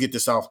when you get to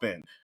South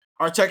Bend.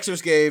 Our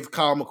texters gave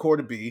Kyle McCord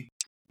a B.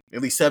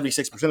 At least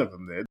 76% of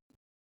them did.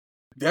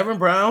 Devin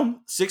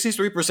Brown,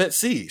 63%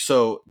 C.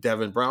 So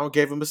Devin Brown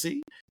gave him a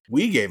C.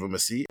 We gave him a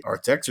C. Our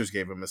texters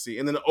gave him a C.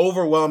 And then an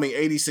overwhelming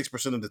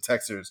 86% of the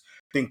texters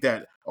think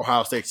that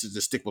Ohio State should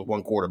just stick with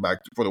one quarterback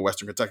for the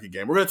Western Kentucky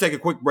game. We're going to take a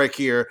quick break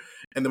here,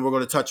 and then we're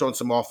going to touch on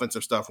some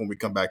offensive stuff when we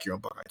come back here on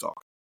Buckeye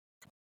Talk.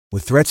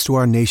 With threats to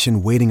our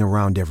nation waiting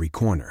around every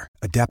corner,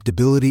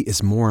 adaptability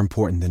is more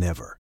important than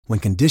ever. When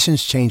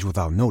conditions change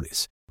without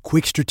notice,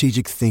 quick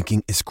strategic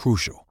thinking is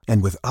crucial.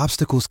 And with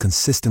obstacles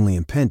consistently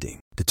impending,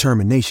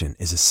 determination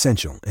is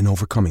essential in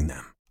overcoming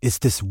them. It's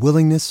this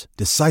willingness,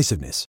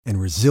 decisiveness, and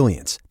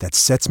resilience that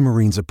sets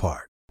Marines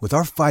apart. With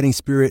our fighting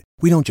spirit,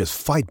 we don't just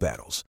fight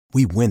battles,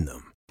 we win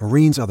them.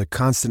 Marines are the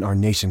constant our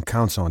nation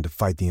counts on to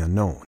fight the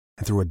unknown.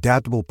 And through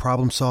adaptable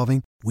problem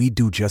solving, we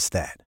do just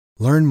that.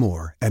 Learn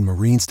more at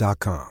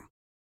marines.com.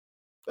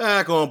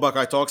 Back on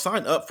Buckeye Talk,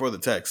 sign up for the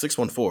text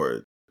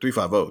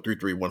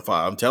 614-350-3315.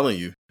 I'm telling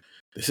you,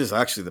 this is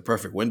actually the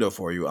perfect window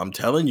for you. I'm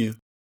telling you,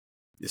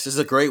 this is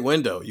a great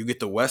window. You get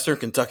the Western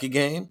Kentucky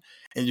game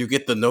and you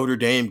get the Notre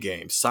Dame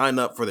game. Sign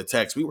up for the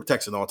text. We were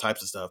texting all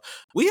types of stuff.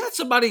 We had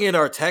somebody in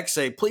our text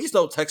say, please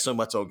don't text so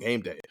much on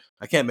game day.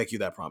 I can't make you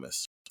that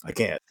promise. I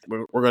can't.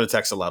 We're going to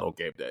text a lot on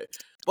game day.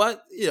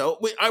 But,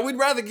 I would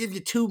rather give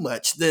you too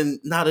much than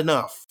not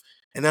enough.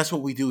 And that's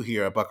what we do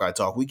here at Buckeye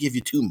Talk. We give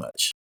you too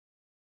much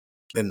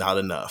than not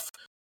enough.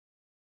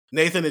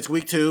 Nathan, it's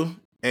week 2,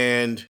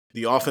 and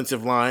the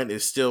offensive line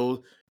is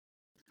still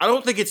 – I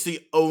don't think it's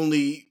the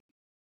only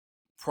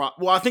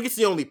I think it's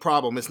the only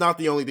problem. It's not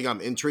the only thing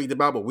I'm intrigued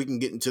about, but we can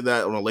get into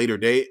that on a later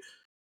date.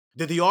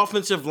 Did the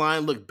offensive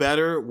line look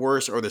better,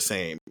 worse, or the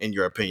same, in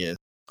your opinion,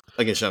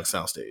 against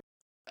Youngstown State?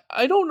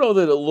 I don't know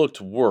that it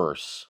looked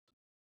worse.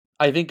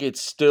 I think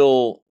it's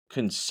still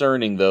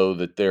concerning, though,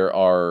 that there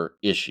are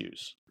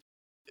issues.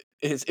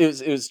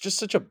 It was just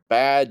such a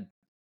bad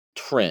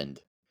trend.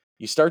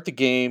 You start the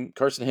game,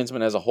 Carson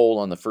Hinsman has a hold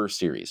on the first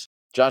series.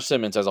 Josh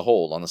Simmons has a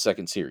hold on the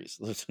second series.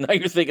 Now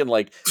you're thinking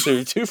like, so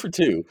you're 2 for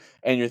 2,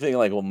 and you're thinking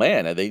like, well,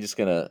 man, is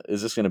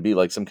this gonna be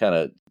like some kind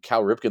of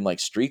Cal Ripken like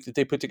streak that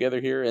they put together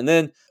here? And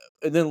then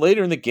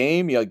later in the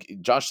game,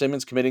 Josh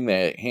Simmons committing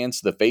the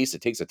hands to the face,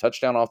 it takes a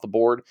touchdown off the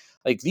board.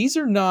 Like these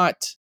are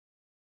not.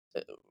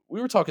 I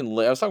was talking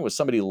with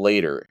somebody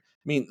later.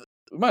 I mean,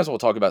 we might as well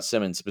talk about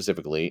Simmons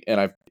specifically,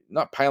 and I'm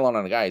not piling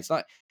on a guy. It's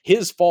not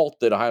his fault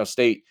that Ohio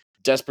State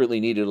desperately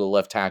needed a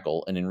left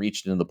tackle and then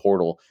reached into the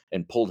portal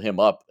and pulled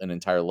him up an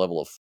entire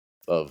level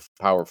of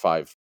Power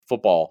 5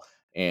 football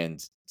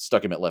and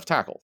stuck him at left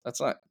tackle. It's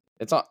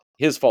not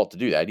his fault to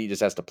do that. He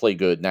just has to play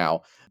good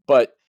now.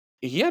 But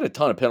he had a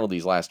ton of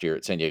penalties last year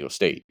at San Diego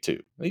State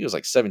too. I think it was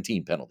like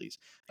 17 penalties.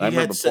 I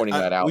remember pointing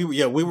that out.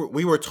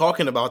 We were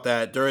talking about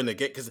that during the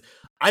game because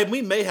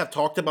we may have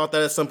talked about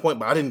that at some point,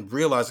 but I didn't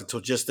realize it until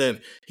just then.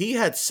 He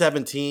had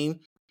 17.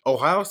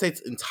 Ohio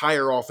State's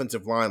entire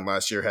offensive line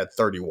last year had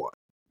 31.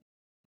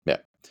 Yeah,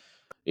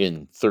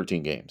 in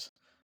 13 games.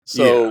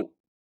 So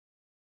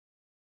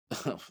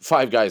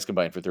 5 guys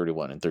combined for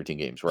 31 in 13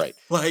 games, right?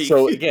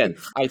 So again,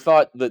 I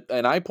thought that,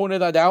 and I pointed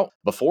that out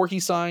before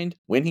he signed,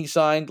 when he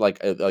signed, like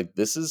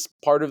this is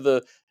part of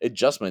the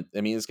adjustment.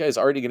 I mean, this guy's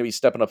already going to be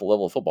stepping up a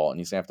level of football, and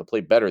he's going to have to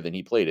play better than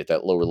he played at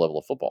that lower level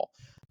of football,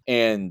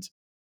 and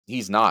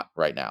he's not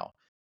right now.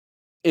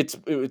 It's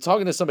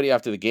talking to somebody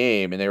after the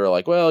game, and they were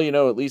like, well,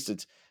 at least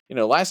it's,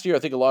 last year I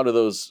think a lot of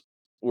those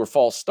were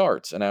false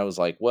starts, and I was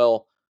like,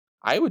 well,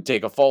 I would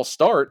take a false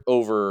start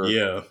over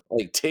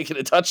like taking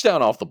a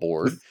touchdown off the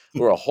board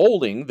or a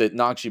holding that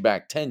knocks you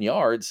back 10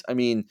 yards. I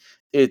mean,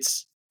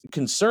 it's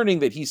concerning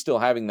that he's still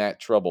having that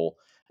trouble,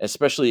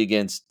 especially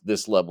against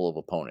this level of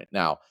opponent.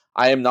 Now,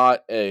 I am not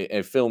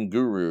a film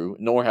guru,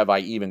 nor have I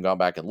even gone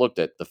back and looked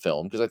at the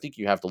film, because I think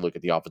you have to look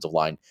at the offensive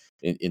line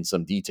in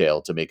some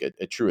detail to make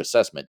a true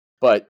assessment.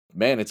 But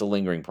man, it's a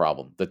lingering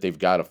problem that they've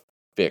got to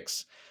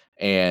fix.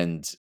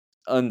 And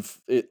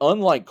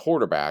unlike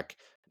quarterback,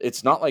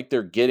 it's not like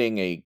they're getting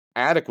a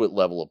adequate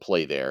level of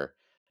play there.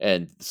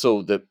 And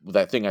so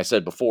that thing I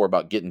said before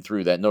about getting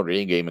through that Notre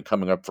Dame game and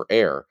coming up for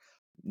air,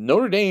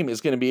 Notre Dame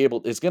is going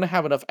to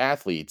have enough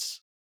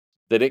athletes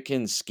that it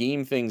can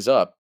scheme things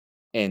up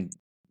and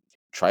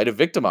try to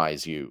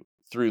victimize you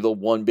through the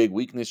one big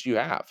weakness you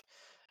have.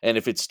 And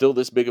if it's still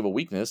this big of a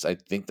weakness, I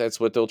think that's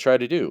what they'll try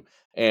to do.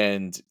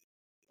 And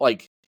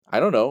like, I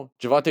don't know,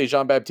 Javonte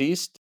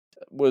Jean-Baptiste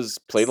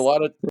played a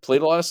lot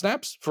of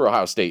snaps for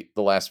Ohio State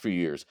the last few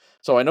years.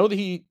 So I know that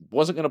he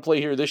wasn't going to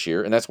play here this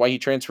year, and that's why he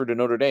transferred to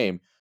Notre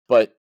Dame.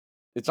 But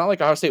it's not like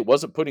Ohio State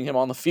wasn't putting him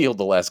on the field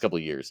the last couple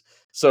of years.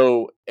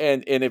 So,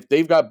 and if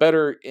they've got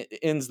better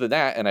ends than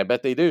that, and I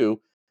bet they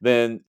do,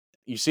 then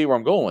you see where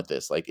I'm going with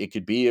this. Like, it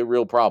could be a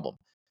real problem.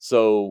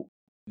 So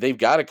they've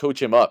got to coach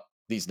him up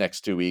these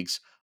next 2 weeks,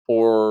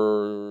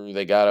 or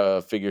they got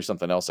to figure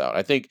something else out.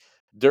 I think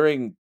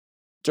during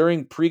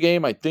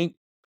pregame, I think,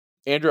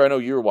 Andrew, I know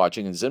you were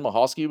watching, and Zen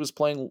Mahalski was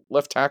playing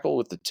left tackle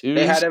with the twos.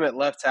 They had him at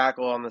left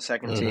tackle on the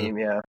second team,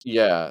 yeah.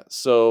 Yeah,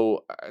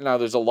 so now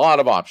there's a lot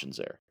of options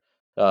there.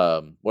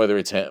 Whether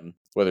it's him,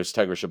 whether it's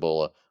Tegra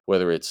Shabola,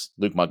 whether it's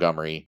Luke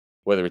Montgomery,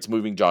 whether it's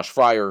moving Josh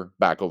Fryer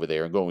back over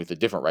there and going with a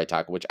different right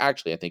tackle, which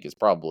actually I think is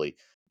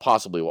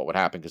possibly what would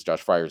happen because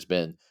Josh Fryer's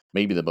been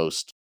maybe the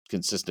most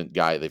consistent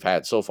guy they've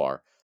had so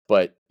far.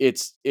 But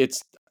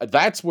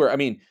that's where, I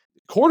mean,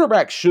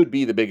 quarterback should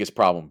be the biggest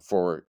problem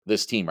for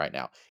this team right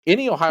now.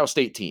 Any Ohio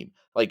State team,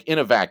 like in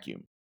a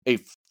vacuum, a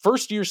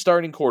first-year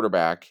starting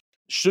quarterback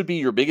should be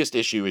your biggest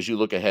issue as you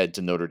look ahead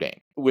to Notre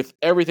Dame with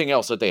everything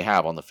else that they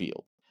have on the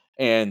field.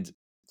 And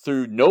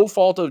through no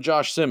fault of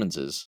Josh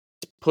Simmons's,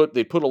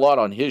 they put a lot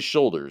on his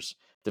shoulders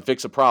to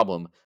fix a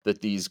problem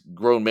that these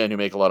grown men who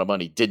make a lot of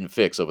money didn't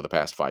fix over the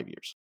past 5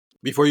 years.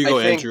 Before you go,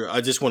 Andrew,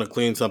 I just want to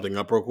clean something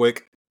up real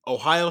quick.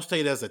 Ohio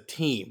State as a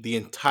team, the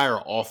entire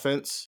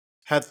offense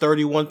had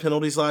 31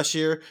 penalties last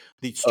year.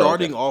 The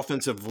starting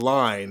offensive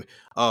line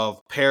of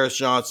Paris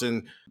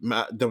Johnson,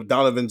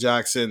 Donovan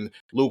Jackson,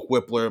 Luke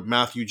Whippler,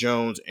 Matthew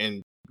Jones,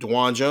 and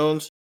DeJuan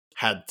Jones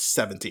had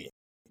 17.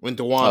 When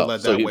DeJuan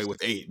led that way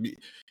with 8.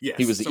 Yes.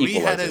 He was the equalizer. He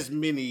had as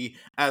many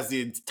as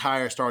the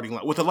entire starting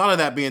line, with a lot of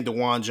that being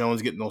DeJuan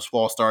Jones getting those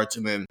false starts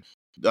and then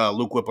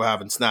Luke Whippler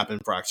having snap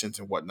infractions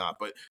and whatnot.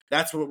 But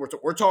that's what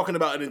we're talking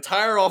about. An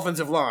entire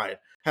offensive line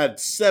had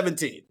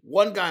 17.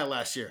 One guy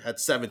last year had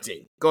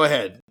 17. Go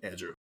ahead,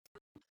 Andrew.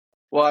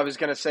 Well, I was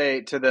going to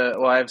say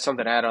I have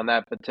something to add on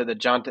that, but to the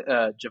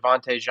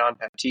Javonte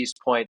Jean-Baptiste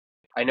point,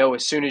 I know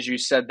as soon as you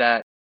said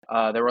that,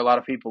 there were a lot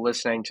of people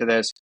listening to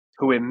this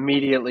who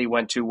immediately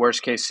went to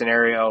worst case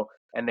scenario,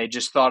 and they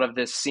just thought of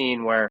this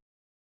scene where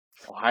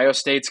Ohio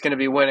State's going to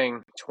be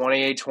winning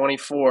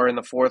 28-24 in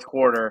the fourth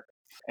quarter,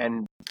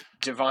 and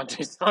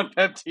Javonte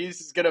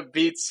Jean-Baptiste is going to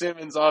beat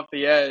Simmons off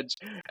the edge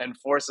and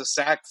force a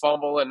sack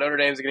fumble, and Notre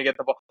Dame's going to get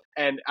the ball.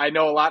 And I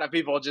know a lot of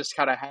people just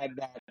kind of had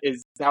that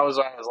was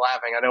why I was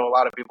laughing. I know a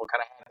lot of people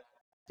kind of had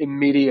that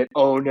immediate,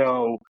 oh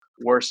no,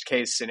 worst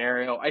case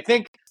scenario. I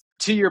think,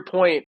 to your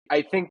point,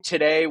 I think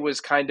today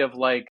was kind of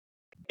like,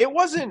 it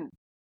wasn't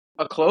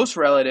a close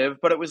relative,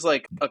 but it was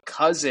like a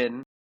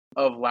cousin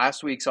of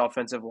last week's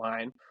offensive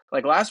line.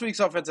 Like last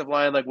week's offensive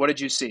line, like what did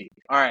you see?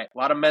 All right, a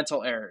lot of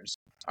mental errors.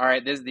 All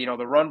right,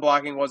 the run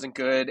blocking wasn't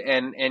good,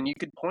 and you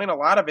could point a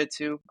lot of it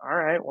to, all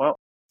right, well,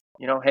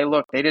 hey,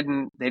 look, they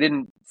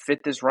didn't fit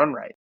this run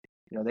right.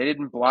 They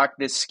didn't block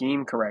this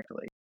scheme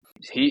correctly.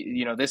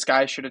 This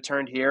guy should have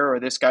turned here, or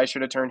this guy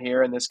should have turned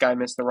here, and this guy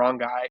missed the wrong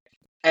guy.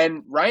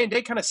 And Ryan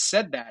Day kind of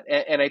said that,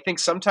 and I think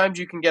sometimes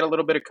you can get a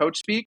little bit of coach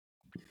speak.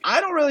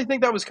 I don't really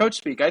think that was coach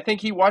speak. I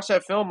think he watched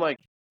that film like,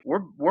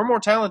 we're more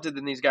talented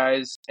than these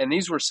guys, and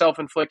these were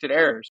self-inflicted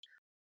errors.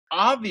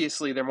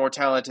 Obviously, they're more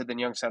talented than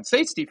Youngstown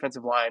State's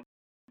defensive line,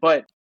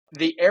 but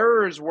the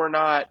errors were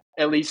not,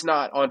 at least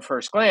not on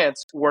first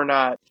glance, were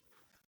not,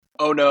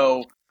 oh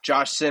no,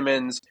 Josh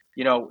Simmons,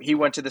 he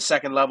went to the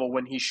second level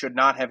when he should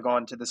not have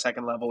gone to the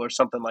second level or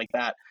something like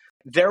that.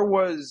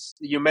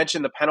 You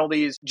mentioned the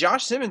penalties.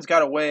 Josh Simmons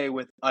got away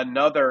with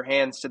another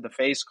hands to the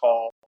face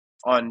call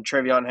on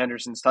Trevion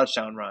Henderson's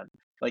touchdown run.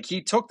 Like,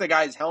 he took the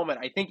guy's helmet,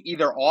 I think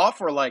either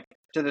off or like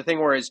to the thing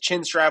where his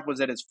chin strap was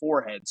at his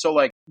forehead. So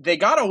like they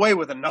got away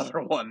with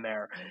another one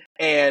there.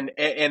 And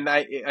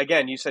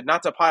again, you said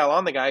not to pile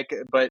on the guy,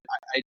 but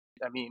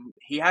I mean,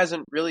 he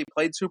hasn't really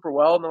played super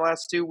well in the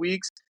last 2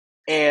 weeks.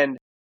 And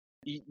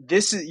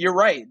you're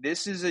right.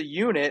 This is a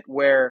unit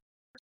where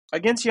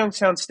against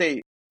Youngstown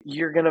State,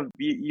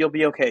 you'll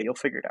be okay. You'll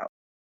figure it out.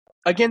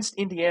 Against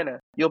Indiana,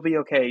 you'll be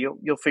okay.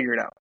 You'll figure it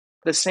out.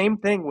 The same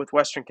thing with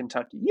Western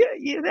Kentucky.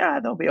 Yeah,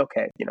 they'll be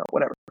okay.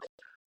 Whatever.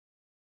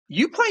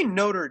 You play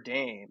Notre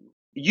Dame.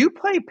 You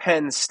play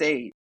Penn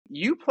State.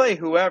 You play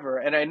whoever.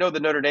 And I know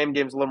the Notre Dame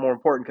game is a little more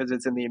important because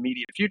it's in the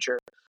immediate future.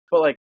 But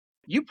like,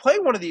 you play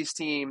one of these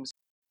teams.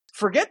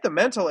 Forget the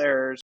mental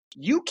errors.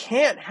 You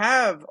can't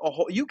have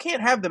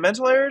the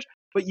mental errors,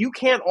 but you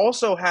can't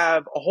also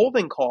have a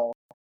holding call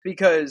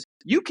because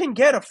you can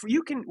get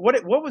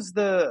what was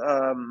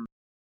the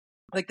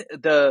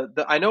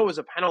I know it was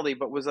a penalty,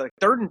 but was like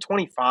 3rd and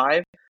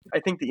 25. I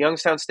think the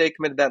Youngstown State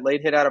committed that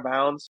late hit out of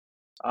bounds,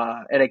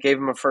 and it gave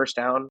him a first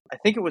down. I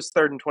think it was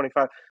 3rd and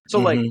 25. So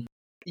like,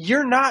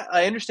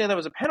 I understand that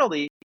was a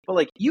penalty, but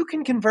like you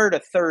can convert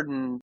a 3rd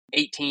and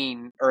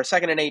 18 or a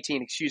 2nd and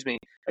 18,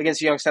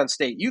 against Youngstown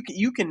State.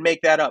 You can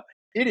make that up.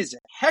 It is a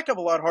heck of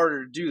a lot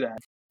harder to do that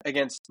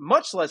against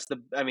much less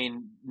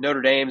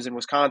Notre Dame's and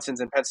Wisconsin's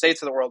and Penn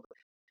State's of the world,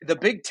 the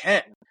Big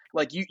Ten.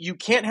 Like you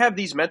can't have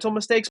these mental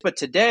mistakes, but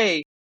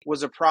today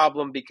was a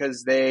problem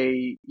because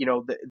their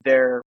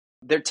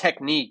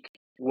technique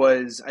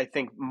was, I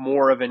think,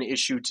 more of an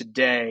issue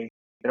today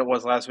than it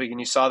was last week, and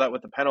you saw that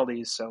with the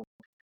penalties. So,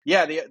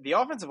 yeah, the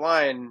offensive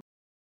line,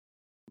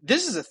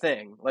 this is a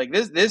thing. Like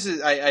this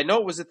is I know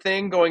it was a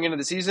thing going into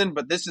the season,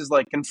 but this is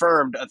like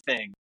confirmed a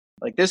thing.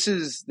 Like this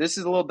is a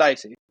little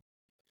dicey.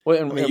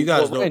 Well, and you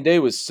guys, what Ryan Day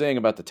was saying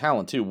about the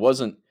talent too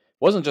wasn't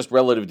just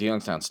relative to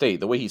Youngstown State.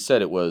 The way he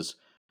said it was,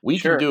 we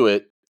can do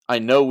it. I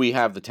know we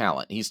have the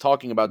talent. He's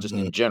talking about just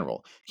in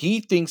general. He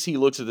thinks he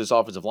looks at this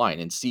offensive line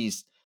and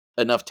sees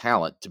enough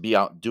talent to be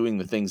out doing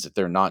the things that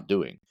they're not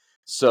doing.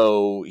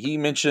 So he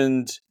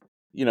mentioned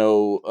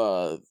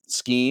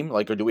scheme?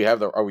 Like,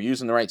 or are we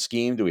using the right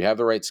scheme? Do we have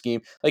the right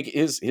scheme? Like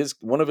his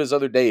one of his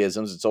other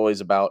deisms, it's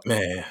always about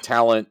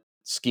talent,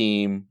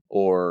 scheme,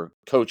 or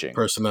coaching,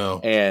 personnel.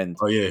 and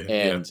Oh yeah,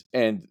 yeah.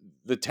 and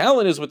the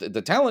talent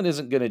the talent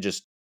isn't going to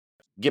just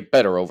get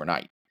better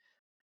overnight.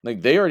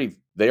 Like they already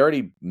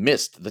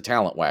missed the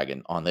talent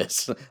wagon on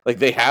this. Like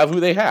they have who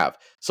they have.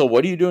 So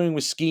what are you doing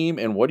with scheme,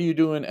 and what are you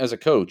doing as a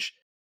coach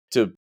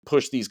to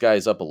push these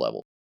guys up a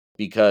level?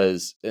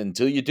 Because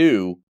until you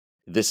do,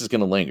 this is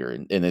going to linger,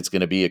 and it's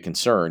going to be a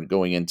concern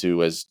going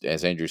into, as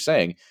Andrew's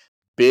saying,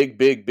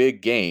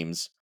 big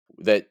games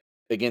that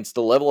against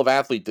the level of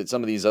athlete that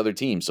some of these other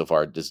teams so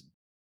far just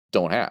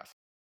don't have.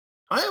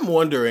 I am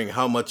wondering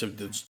how much of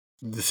the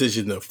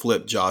decision to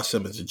flip Josh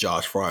Simmons to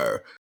Josh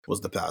Fryer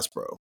was the pass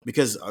pro,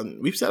 because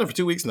we've said it for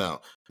 2 weeks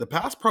now. The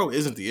pass pro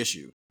isn't the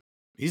issue.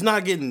 He's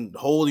not getting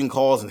holding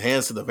calls and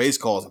hands to the face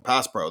calls and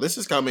pass pro. This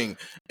is coming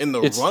in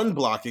the run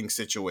blocking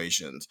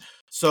situations.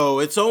 So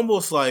it's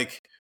almost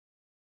like,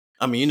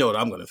 I mean, you know what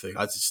I'm going to think.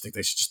 I just think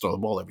they should just throw the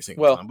ball every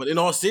single time. But in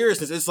all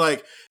seriousness, it's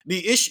like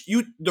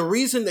the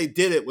reason they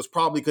did it was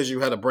probably because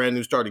you had a brand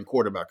new starting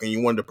quarterback and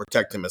you wanted to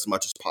protect him as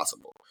much as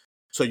possible.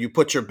 So you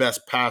put your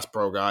best pass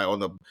pro guy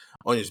on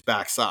his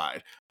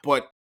backside.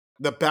 But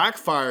the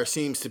backfire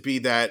seems to be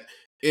that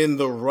in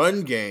the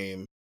run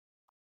game,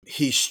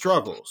 he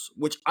struggles,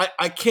 which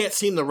I can't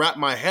seem to wrap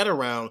my head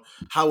around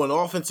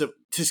how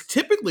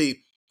typically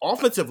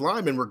offensive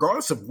linemen,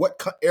 regardless of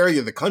what area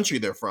of the country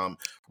they're from,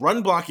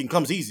 run blocking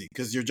comes easy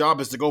because your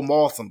job is to go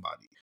maul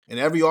somebody. And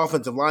every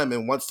offensive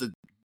lineman wants to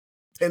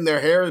pin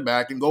their hair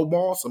back and go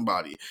maul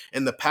somebody.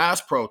 And the pass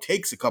pro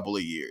takes a couple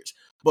of years.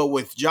 But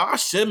with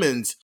Josh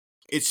Simmons,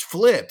 it's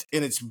flipped,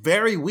 and it's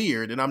very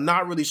weird, and I'm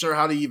not really sure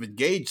how to even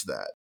gauge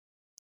that.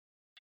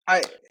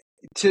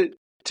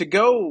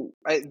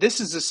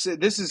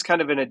 This is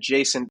kind of an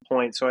adjacent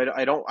point, so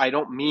I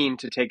don't mean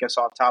to take us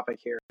off topic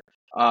here.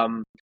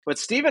 But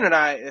Steven and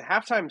I,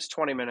 halftime's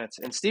 20 minutes,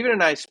 and Steven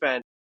and I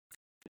spent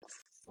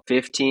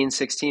 15,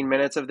 16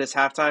 minutes of this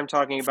halftime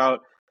talking about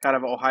kind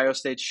of Ohio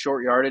State's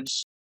short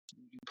yardage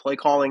play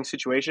calling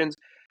situations.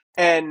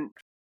 And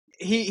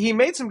he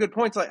made some good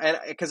points, like,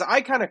 because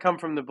I kind of come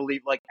from the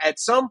belief, like, at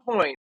some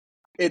point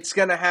it's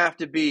going to have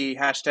to be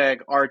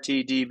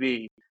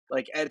 #RTDB.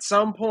 Like, at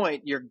some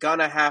point you're going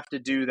to have to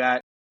do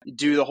that,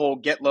 do the whole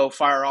get low,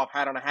 fire off,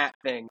 hat on a hat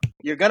thing.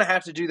 You're going to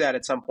have to do that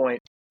at some point.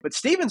 But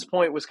Steven's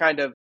point was kind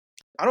of,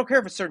 I don't care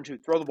if it's certain two,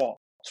 throw the ball.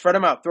 Spread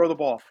them out, throw the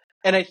ball.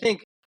 And I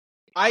think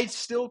I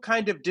still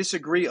kind of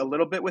disagree a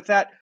little bit with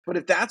that. But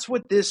if that's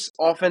what this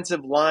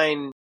offensive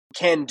line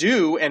can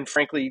do, and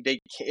frankly,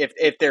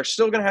 if they're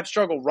still going to have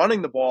struggle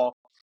running the ball,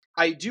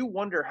 I do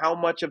wonder how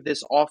much of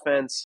this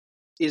offense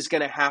is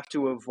going to have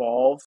to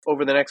evolve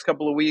over the next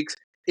couple of weeks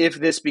if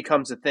this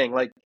becomes a thing.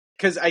 Like,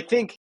 because I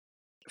think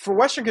for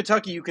Western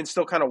Kentucky, you can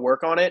still kind of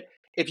work on it.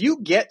 If you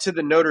get to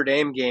the Notre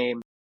Dame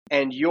game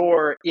and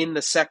you're in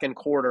the second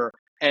quarter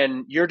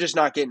and you're just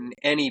not getting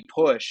any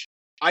push,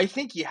 I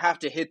think you have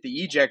to hit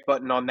the eject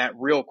button on that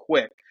real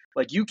quick.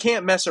 Like, you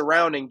can't mess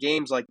around in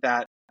games like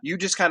that. You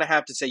just kind of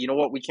have to say, you know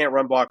what, we can't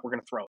run block, we're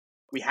going to throw it.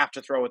 We have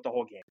to throw it the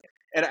whole game.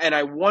 And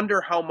I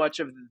wonder how much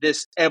of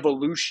this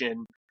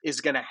evolution is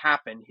going to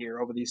happen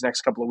here over these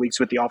next couple of weeks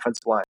with the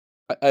offensive line.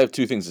 I have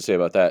two things to say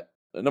about that.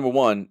 Number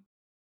one,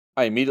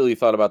 I immediately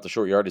thought about the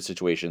short yardage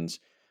situations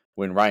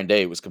when Ryan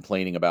Day was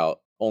complaining about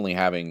only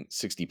having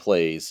 60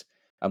 plays.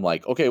 I'm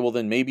like, okay, well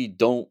then maybe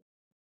don't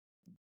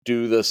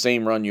do the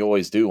same run you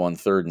always do on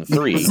 3rd and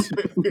 3.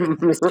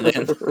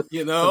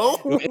 And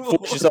then,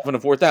 force yourself in a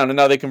 4th down. And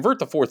now they convert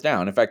the 4th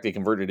down. In fact, they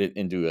converted it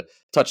into a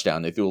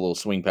touchdown. They threw a little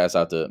swing pass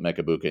out to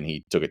Mekabuka, and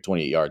he took it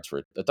 28 yards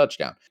for a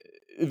touchdown.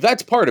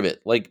 That's part of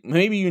it. Like,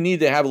 maybe you need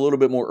to have a little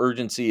bit more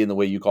urgency in the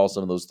way you call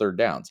some of those 3rd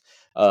downs.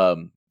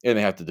 And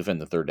they have to defend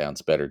the 3rd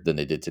downs better than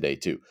they did today,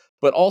 too.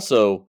 But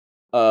also,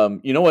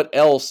 you know what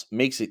else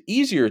makes it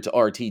easier to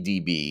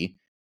RTDB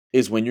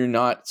is when you're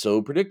not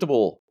so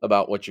predictable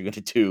about what you're going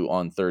to do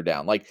on 3rd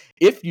down. Like,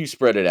 if you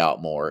spread it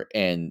out more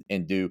and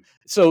do.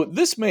 So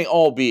this may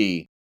all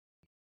be,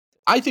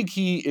 I think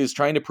he is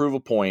trying to prove a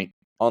point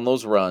on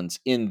those runs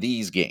in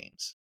these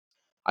games.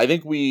 I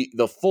think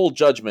the full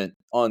judgment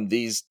on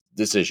these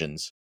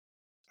decisions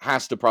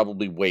has to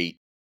probably wait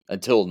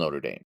until Notre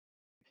Dame.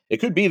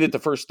 It could be that the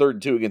first 3rd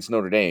and 2 against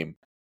Notre Dame,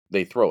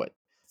 they throw it.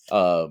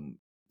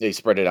 They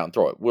spread it out and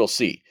throw it. We'll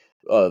see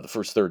the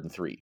first 3rd and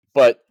 3.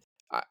 But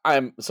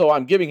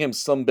I'm giving him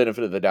some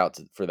benefit of the doubt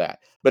for that.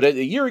 But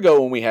a year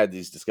ago when we had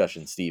these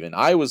discussions, Stephen,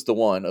 I was the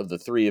one of the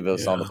 3 of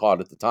us on the pod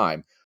at the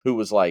time who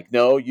was like,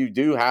 no, you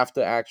do have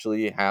to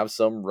actually have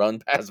some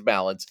run-pass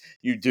balance.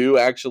 You do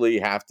actually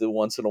have to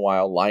once in a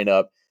while line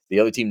up. The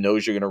other team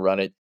knows you're going to run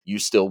it. You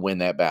still win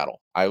that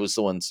battle. I was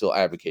the one still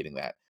advocating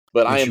that.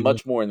 But I am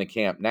much more in the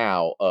camp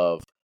now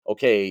of,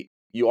 okay,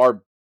 you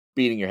are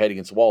beating your head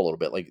against the wall a little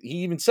bit. Like he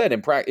even said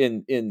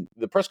in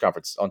the press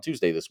conference on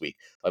Tuesday this week,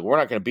 like, we're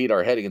not going to beat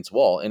our head against the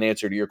wall. In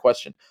answer to your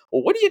question,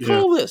 well, what do you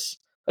call this?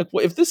 Like,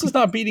 if this is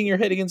not beating your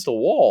head against a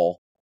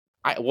wall,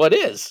 what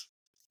is?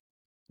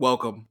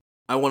 Welcome.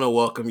 I want to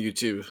welcome you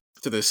to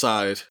this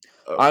side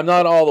I'm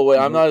not all the way.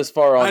 I'm not as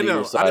far I onto your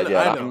know, side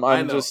yet.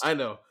 I'm just I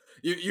know.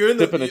 You're in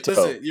dipping a the.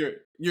 toe. Listen,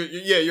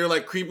 you're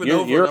like creeping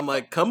over, You're and I'm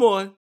like, come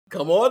on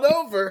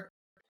over.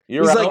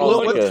 you're He's out like, on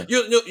look, like a.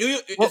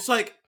 It's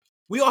like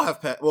we all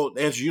have pet. Well,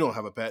 Andrew, you don't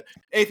have a pet.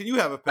 Ethan, you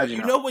have a I pet. do You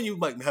not. know when you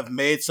like have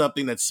made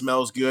something that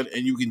smells good,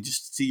 and you can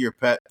just see your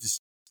pet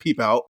just peep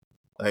out,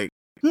 like,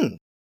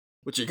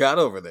 what you got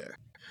over there?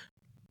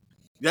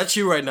 That's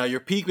you right now. You're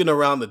peeking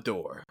around the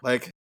door.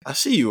 Like, I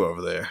see you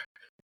over there.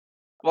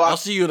 Well, I'll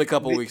see you in a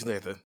couple weeks,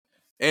 Nathan.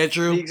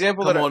 Andrew, the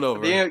example come that on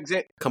over.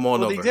 Come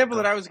on well, over. the example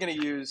that I was going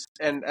to use,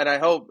 and I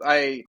hope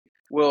I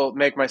will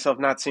make myself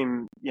not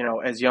seem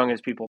as young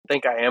as people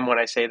think I am when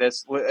I say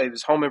this. It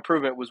was Home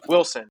Improvement was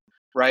Wilson,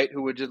 right?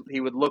 He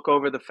would look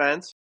over the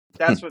fence.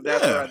 That's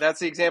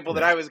the example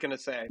that I was going to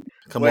say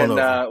Come on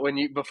over. when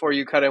you before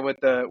you cut in with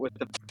the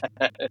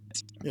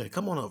Yeah,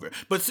 come on over.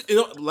 But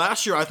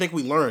last year I think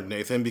we learned,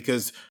 Nathan,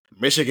 because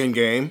Michigan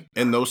game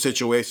in those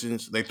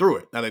situations they threw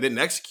it. Now they didn't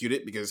execute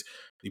it because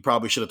he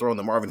probably should have thrown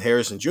the Marvin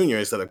Harrison Jr.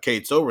 instead of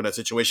Cade Stover in that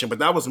situation. But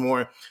that was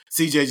more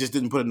CJ just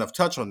didn't put enough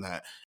touch on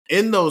that.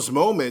 In those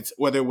moments,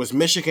 whether it was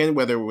Michigan,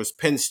 whether it was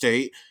Penn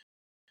State,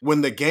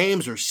 when the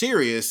games are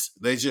serious,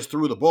 they just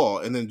threw the ball.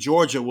 And then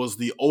Georgia was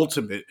the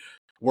ultimate.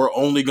 We're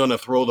only going to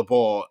throw the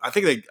ball. I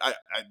think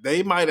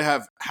they might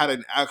have had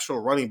an actual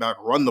running back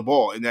run the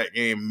ball in that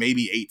game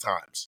maybe 8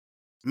 times.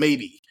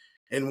 Maybe.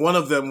 And one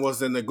of them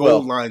was in the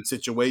goal line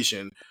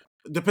situation,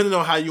 depending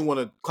on how you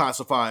want to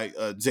classify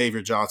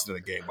Xavier Johnson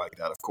in a game like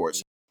that, of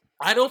course.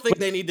 I don't think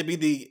they need to be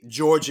the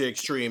Georgia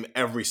extreme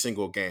every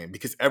single game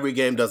because every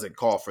game doesn't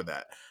call for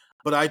that.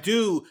 But I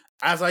do,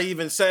 as I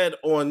even said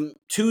on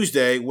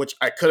Tuesday, which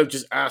I could have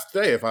just asked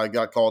today if I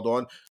got called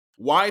on,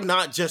 why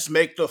not just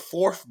make the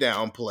 4th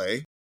down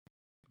play,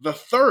 the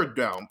 3rd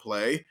down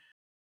play,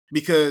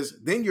 because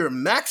then you're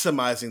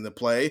maximizing the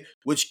play,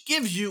 which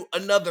gives you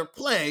another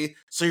play,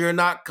 so you're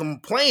not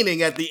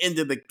complaining at the end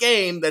of the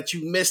game that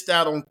you missed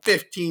out on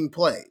 15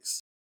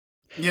 plays.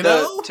 You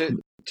know?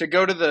 To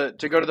go to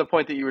the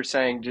point that you were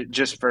saying,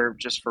 just for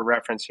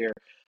reference here,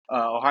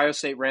 Ohio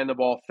State ran the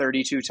ball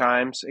 32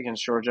 times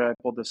against Georgia. I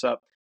pulled this up.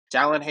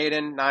 Dallin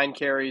Hayden 9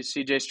 carries,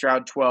 C.J.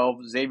 Stroud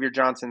 12, Xavier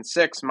Johnson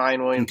 6,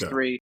 Mayan Williams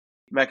 3,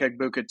 Mecca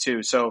Igbuka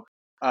 2. So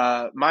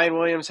Mayan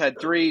Williams had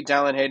 3,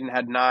 Dallin Hayden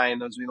had 9.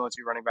 Those were the only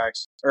 2 running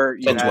backs.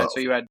 So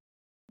you had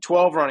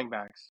 12 running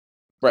backs,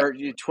 right. or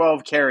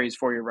 12 carries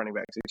for your running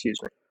backs. Excuse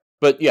me.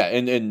 But yeah,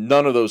 and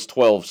none of those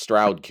 12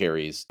 Stroud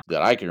carries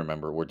that I can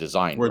remember were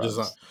designed runs.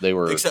 They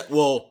were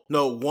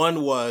no,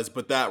 one was,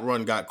 but that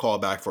run got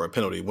called back for a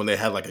penalty when they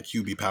had like a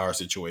QB power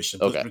situation.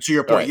 Okay. But to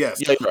your point, right.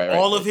 yes,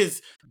 all of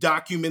his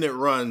documented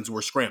runs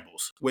were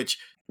scrambles, which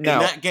in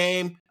that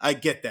game, I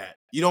get that.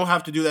 You don't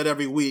have to do that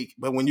every week,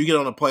 but when you get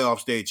on a playoff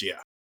stage, yeah.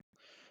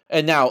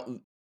 And now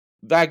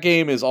that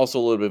game is also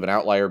a little bit of an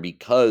outlier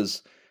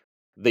because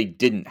they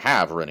didn't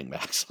have running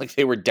backs. Like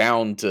they were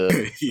down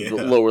to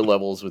lower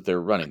levels with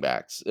their running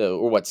backs,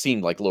 or what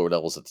seemed like lower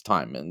levels at the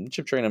time. And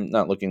Chip Trayanum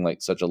not looking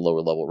like such a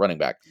lower level running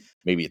back,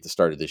 maybe at the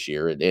start of this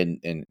year.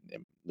 And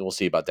we'll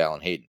see about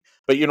Dallin Hayden.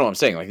 But you know what I'm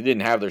saying? Like they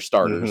didn't have their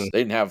starters. Mm-hmm. They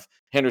didn't have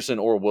Henderson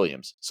or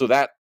Williams. So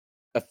that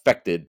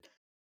affected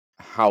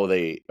how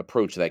they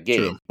approach that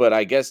game. True. But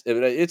I guess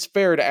it's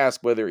fair to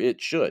ask whether it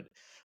should.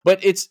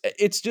 But it's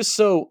just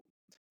so.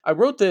 I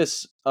wrote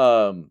this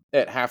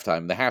at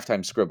halftime, the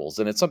halftime scribbles,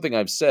 and it's something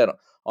I've said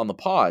on the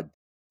pod,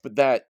 but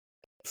that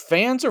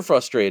fans are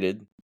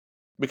frustrated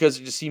because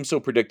it just seems so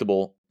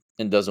predictable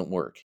and doesn't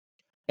work.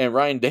 And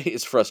Ryan Day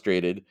is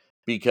frustrated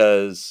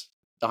because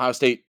Ohio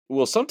State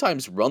will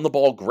sometimes run the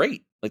ball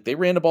great. Like they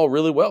ran the ball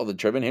really well. The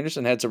Trevin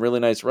Henderson had some really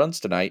nice runs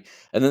tonight,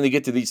 and then they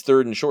get to these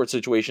 3rd and short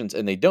situations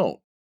and they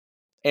don't.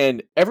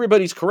 And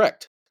everybody's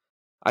correct,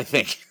 I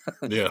think.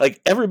 Yeah.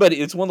 Like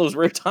everybody, it's one of those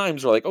rare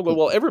times where like, oh,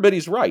 well,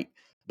 everybody's right.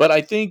 But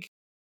I think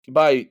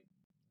by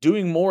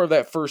doing more of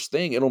that first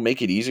thing, it'll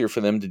make it easier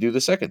for them to do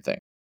the second thing.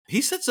 He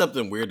said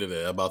something weird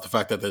today about the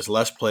fact that there's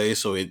less plays,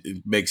 so it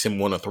makes him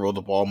want to throw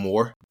the ball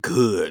more.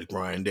 Good,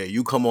 Brian Day.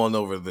 You come on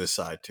over to this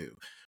side, too.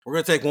 We're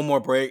going to take one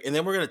more break, and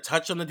then we're going to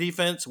touch on the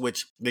defense,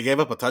 which they gave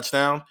up a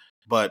touchdown.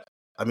 But,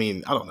 I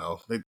mean, I don't know.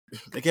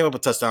 They gave up a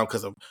touchdown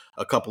because of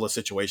a couple of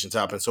situations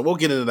happened. So we'll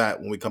get into that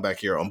when we come back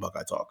here on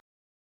Buckeye Talk.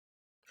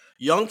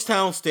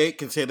 Youngstown State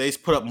can say they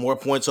put up more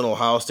points on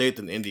Ohio State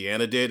than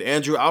Indiana did.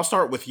 Andrew, I'll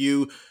start with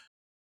you.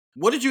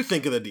 What did you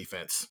think of the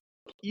defense?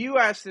 You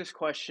asked this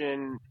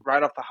question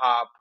right off the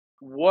hop.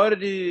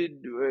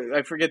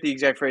 I forget the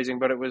exact phrasing,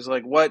 but it was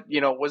like,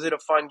 was it a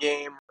fun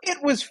game?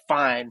 It was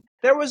fine.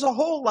 There was a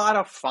whole lot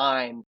of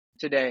fine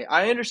today.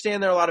 I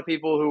understand there are a lot of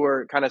people who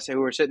were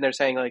sitting there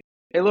saying like,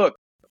 hey, look,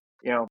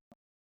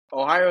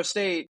 Ohio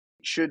State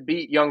should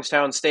beat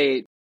Youngstown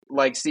State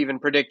like Steven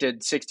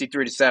predicted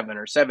 63-7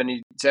 or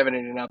 70-0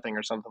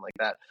 or something like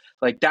that.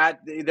 Like that,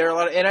 there are a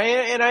lot of, and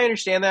I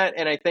understand that.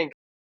 And I think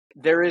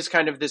there is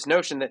kind of this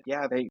notion that,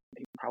 they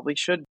probably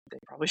should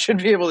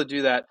be able to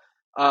do that.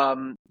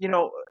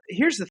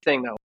 Here's the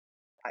thing though.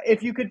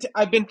 If you could,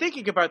 I've been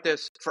thinking about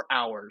this for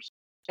hours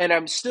and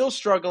I'm still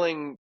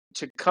struggling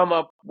to come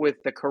up with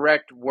the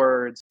correct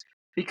words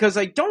because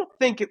I don't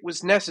think it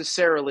was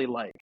necessarily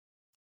like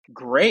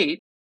great,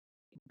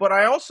 but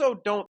I also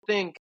don't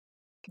think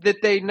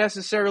that they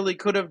necessarily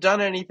could have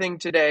done anything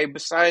today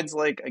besides,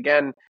 like,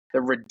 again,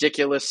 the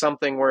ridiculous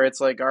something where it's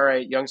like, all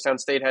right, Youngstown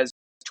State has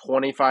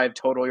 25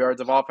 total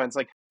yards of offense.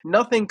 Like,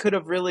 nothing could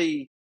have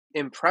really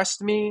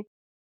impressed me.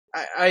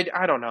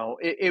 I don't know.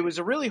 It was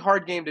a really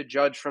hard game to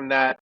judge from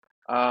that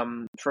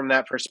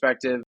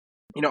perspective.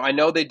 You know, I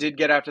know they did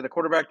get after the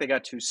quarterback. They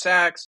got 2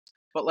 sacks,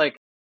 but like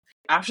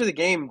after the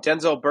game,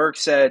 Denzel Burke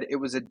said it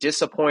was a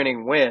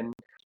disappointing win.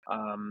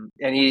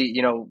 And he,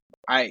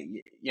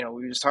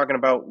 we was talking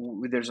about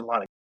there's a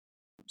lot of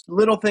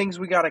little things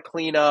we got to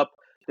clean up.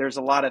 There's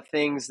a lot of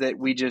things that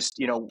we just,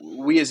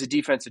 we as a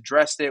defense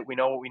addressed it. We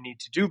know what we need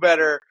to do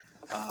better.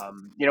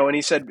 And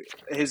he said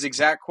his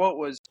exact quote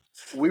was,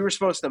 "We were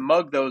supposed to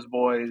mug those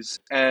boys,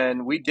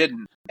 and we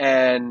didn't."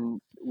 And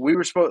we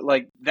were supposed,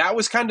 like, that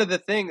was kind of the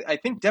thing. I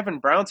think Devin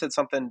Brown said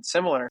something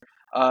similar.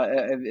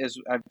 As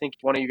I think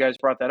one of you guys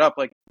brought that up.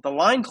 Like, the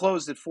line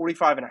closed at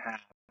 45.5,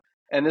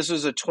 and this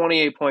was a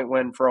 28-point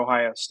win for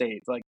Ohio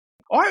State. Like,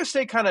 Ohio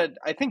State kind of,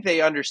 I think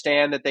they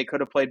understand that they could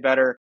have played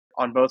better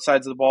on both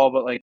sides of the ball,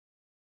 but like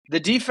the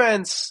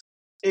defense,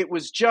 it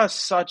was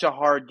just such a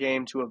hard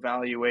game to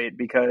evaluate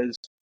because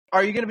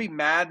are you going to be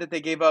mad that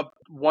they gave up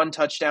 1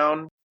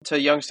 touchdown to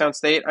Youngstown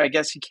State? I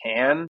guess you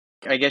can.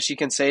 I guess you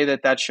can say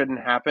that shouldn't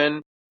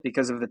happen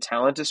because of the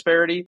talent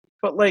disparity,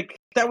 but like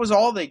that was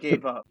all they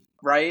gave up,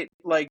 right?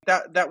 Like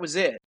that was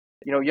it.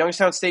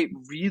 Youngstown State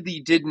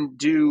really didn't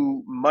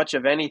do much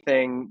of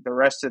anything the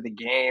rest of the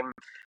game.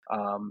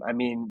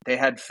 They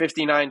had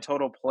 59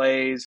 total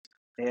plays.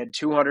 They had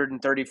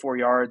 234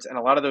 yards, and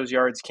a lot of those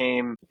yards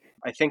came,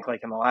 I think,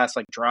 like in the last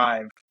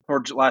drive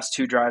or last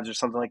 2 drives or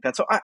something like that.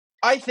 So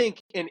I think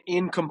an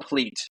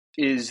incomplete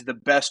is the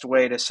best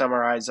way to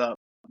summarize up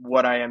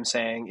what I am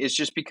saying, is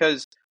just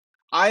because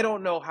I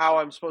don't know how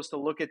I'm supposed to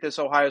look at this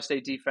Ohio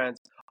State defense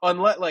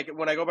unless, like,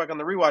 when I go back on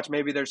the rewatch,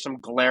 maybe there's some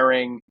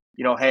glaring,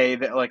 hey,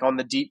 that, like on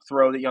the deep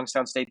throw that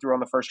Youngstown State threw on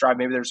the first drive,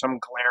 maybe there's some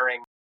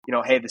glaring,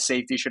 hey, the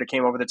safety should have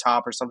came over the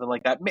top or something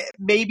like that.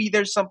 Maybe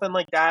there's something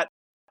like that.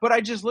 But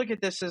I just look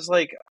at this as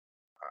like,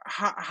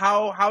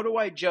 how do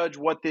I judge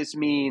what this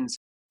means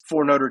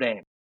for Notre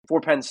Dame,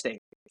 for Penn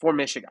State, for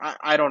Michigan?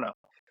 I don't know.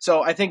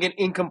 So I think an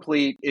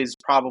incomplete is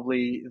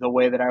probably the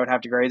way that I would have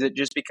to grade it,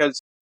 just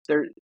because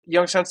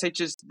Youngstown State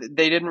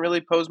they didn't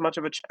really pose much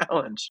of a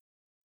challenge.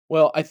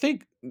 Well, I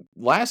think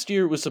last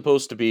year was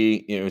supposed to be,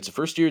 it's the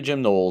first year of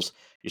Jim Knowles.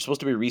 You're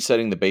supposed to be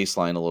resetting the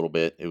baseline a little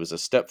bit. It was a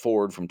step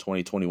forward from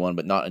 2021,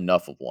 but not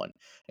enough of one.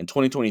 And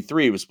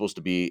 2023 was supposed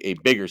to be a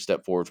bigger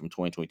step forward from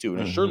 2022.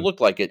 And it sure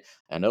looked like it.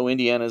 I know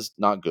Indiana's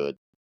not good,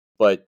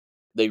 but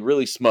they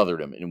really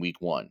smothered them in week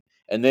 1.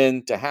 And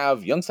then to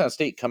have Youngstown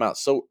State come out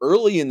so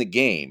early in the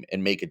game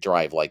and make a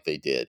drive like they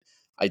did,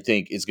 I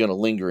think is going to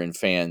linger in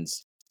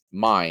fans'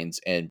 minds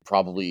and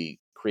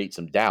probably create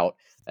some doubt.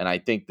 And I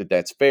think that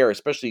that's fair,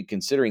 especially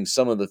considering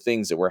some of the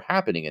things that were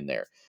happening in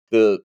there.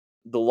 The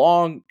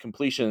long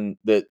completion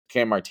that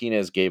Cam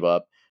Martinez gave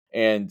up,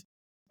 and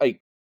like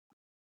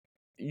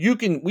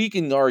we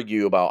can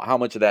argue about how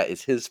much of that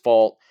is his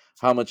fault,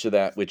 how much of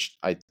that, which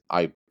I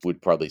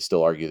would probably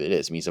still argue that it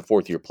is. I mean, he's a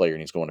 4th-year player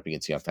and he's going up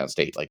against Youngstown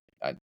State. Like,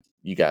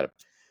 you got to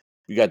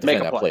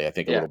defend that play, I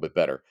think, a little bit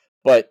better.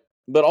 But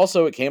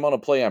also it came on a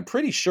play. I'm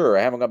pretty sure,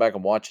 I haven't gone back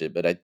and watched it,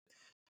 but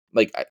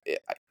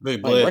my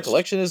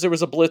recollection is there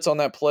was a blitz on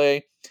that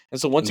play.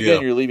 And so once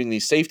again, you're leaving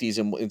these safeties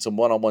in some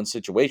one-on-one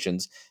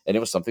situations, and it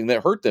was something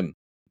that hurt them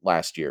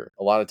last year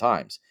a lot of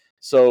times.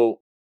 So,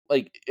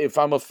 like, if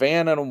I'm a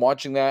fan and I'm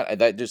watching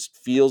that just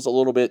feels a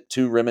little bit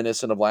too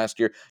reminiscent of last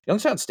year.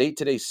 Youngstown State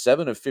today,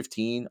 7 of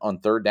 15 on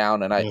 3rd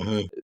down.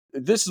 And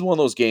this is one of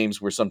those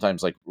games where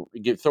sometimes, like,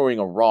 throwing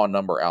a raw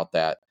number out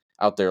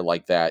there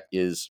like that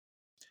is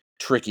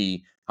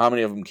tricky. How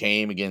many of them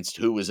came against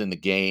who was in the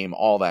game,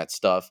 all that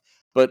stuff.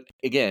 But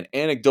again,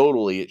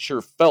 anecdotally, it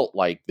sure felt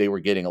like they were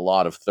getting a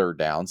lot of 3rd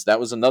downs. That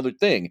was another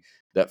thing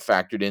that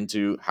factored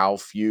into how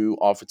few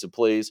offensive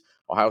plays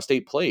Ohio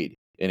State played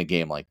in a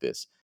game like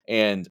this.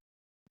 And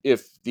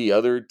if the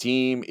other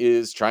team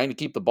is trying to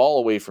keep the ball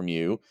away from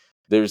you,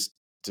 to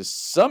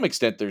some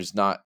extent, there's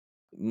not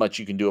much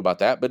you can do about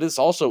that. But this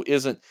also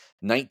isn't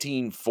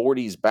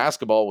 1940s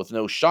basketball with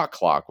no shot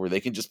clock where they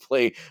can just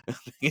play,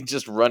 they can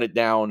just run it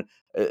down.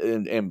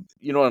 And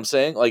you know what I'm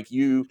saying? Like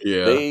you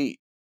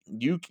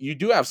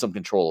do have some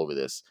control over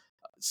this.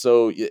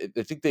 So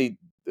I think they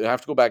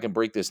have to go back and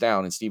break this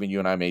down. And Stephen, you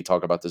and I may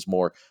talk about this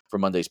more for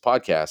Monday's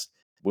podcast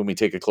when we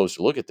take a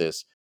closer look at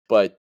this.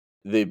 But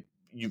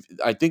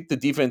I think the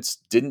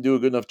defense didn't do a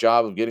good enough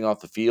job of getting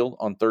off the field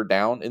on 3rd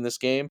down in this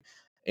game.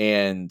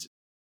 And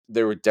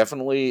there were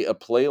definitely a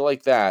play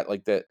like that.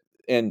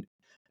 And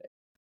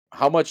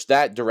how much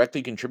that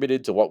directly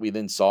contributed to what we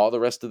then saw the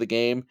rest of the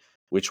game,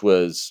 which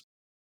was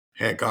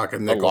Hancock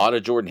and nickel. A lot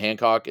of Jordan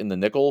Hancock in the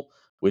nickel,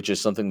 which is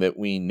something that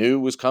we knew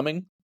was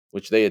coming,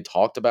 which they had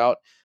talked about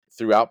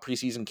throughout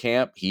preseason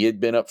camp. He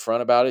had been up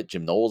front about it.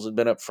 Jim Knowles had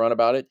been up front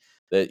about it,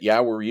 that,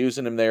 we're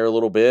using him there a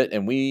little bit.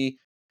 And we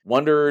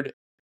wondered,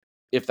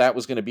 if that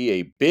was going to be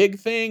a big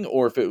thing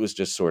or if it was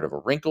just sort of a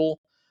wrinkle.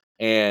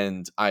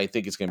 And I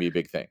think it's going to be a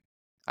big thing.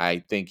 I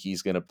think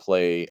he's going to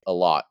play a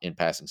lot in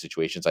passing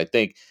situations. I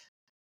think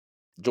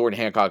Jordan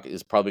Hancock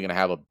is probably going to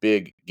have a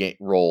big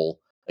role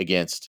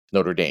against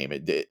Notre Dame.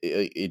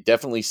 It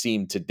definitely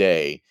seemed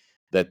today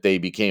that they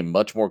became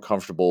much more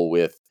comfortable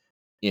with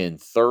in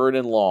 3rd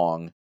and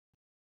long.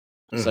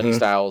 Sonny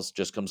Styles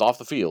just comes off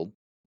the field,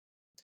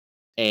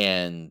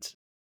 and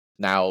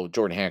now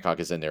Jordan Hancock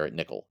is in there at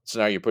nickel. So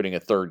now you're putting a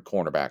 3rd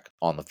cornerback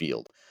on the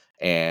field,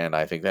 and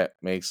I think that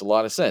makes a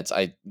lot of sense.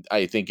 I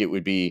think it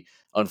would be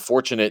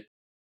unfortunate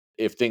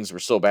if things were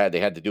so bad they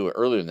had to do it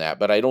earlier than that,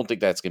 but I don't think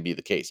that's going to be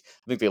the case.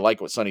 I think they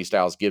like what Sonny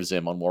Styles gives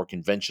them on more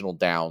conventional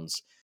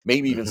downs,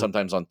 maybe even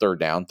sometimes on 3rd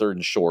down, 3rd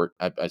and short.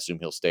 I assume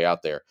he'll stay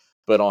out there.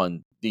 But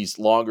on these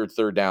longer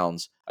 3rd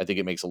downs, I think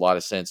it makes a lot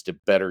of sense to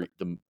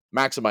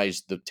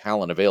maximize the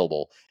talent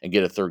available and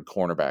get a 3rd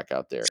cornerback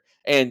out there.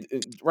 And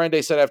Ryan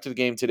Day said after the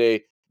game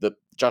today, the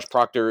Josh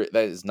Proctor,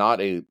 that is not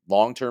a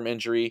long-term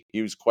injury.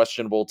 He was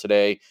questionable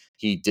today.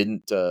 He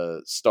didn't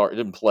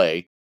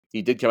play.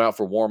 He did come out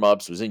for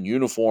warm-ups, was in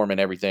uniform and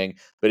everything,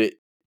 but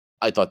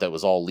I thought that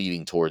was all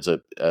leading towards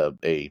a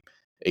day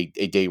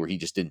where he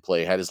just didn't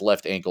play. Had his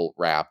left ankle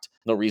wrapped.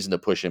 No reason to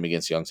push him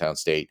against Youngstown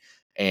State.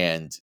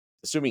 And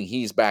assuming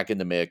he's back in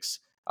the mix,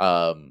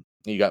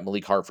 you got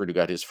Malik Hartford, who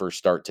got his first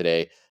start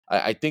today.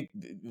 I think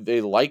they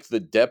like the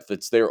depth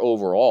that's there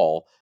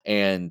overall,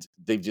 and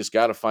they've just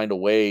got to find a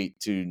way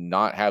to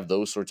not have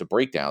those sorts of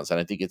breakdowns. And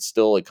I think it's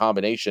still a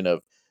combination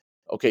of,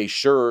 okay,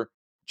 sure,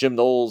 Jim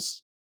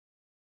Knowles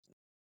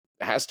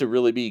has to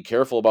really be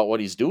careful about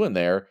what he's doing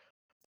there,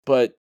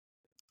 but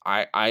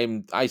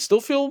I still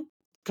feel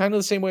kind of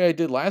the same way I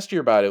did last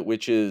year about it,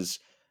 which is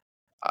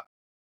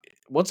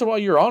once in a while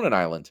you're on an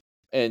island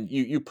and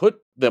you put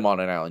them on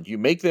an island. You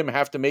make them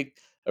have to make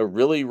a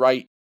really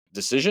right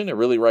decision, a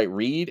really right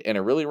read, and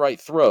a really right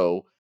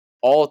throw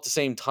all at the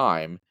same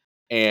time.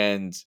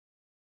 And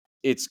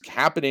it's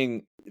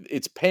happening.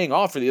 It's paying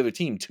off for the other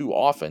team too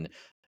often.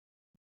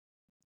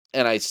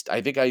 And I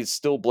think I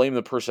still blame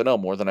the personnel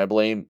more than I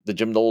blame the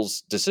Jim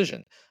Knowles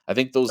decision. I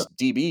think those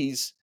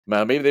DBs,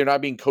 maybe they're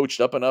not being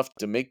coached up enough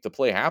to make the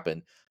play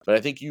happen, but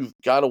I think you've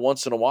got to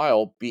once in a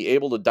while be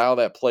able to dial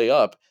that play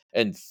up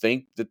and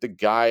think that the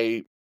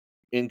guy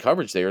in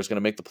coverage there is going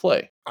to make the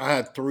play. I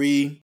had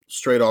 3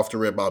 straight off the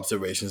rip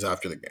observations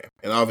after the game,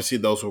 and obviously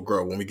those will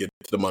grow when we get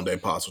to the Monday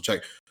pod. So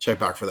check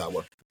back for that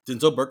one.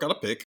 Denzel Burke got a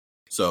pick,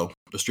 so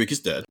the streak is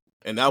dead,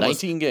 and that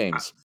 19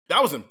 games.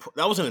 That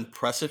was an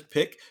impressive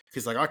pick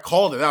because I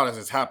called it out as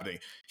it's happening.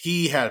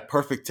 He had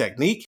perfect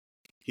technique.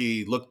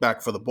 He looked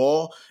back for the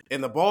ball,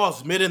 and the ball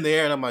is mid in the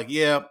air, and I'm like,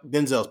 yeah,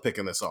 Denzel's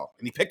picking this off.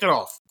 And he picked it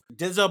off.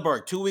 Denzel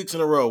Burke, 2 weeks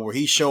in a row where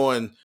he's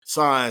showing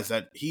signs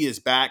that he is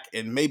back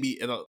and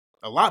maybe in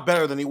a lot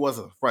better than he was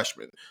as a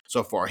freshman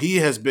so far. He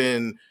has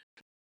been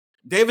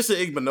 – Davison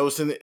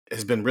Igbinosun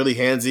has been really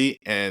handsy,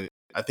 and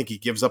I think he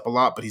gives up a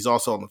lot, but he's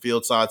also on the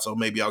field side, so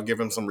maybe I'll give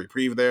him some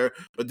reprieve there.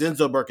 But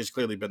Denzel Burke has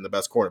clearly been the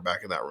best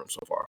quarterback in that room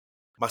so far.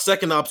 My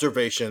second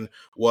observation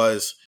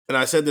was, and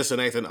I said this to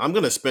Nathan, I'm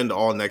going to spend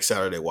all next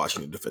Saturday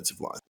watching the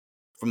defensive line.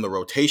 From the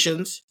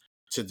rotations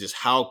to just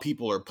how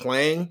people are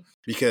playing,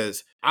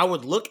 because I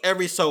would look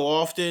every so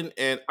often,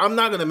 and I'm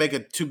not going to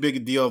make too big a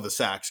deal of the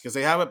sacks because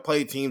they haven't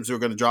played teams who are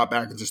going to drop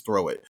back and just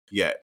throw it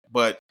yet.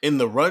 But in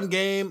the run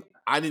game,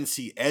 I didn't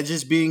see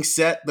edges being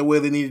set the way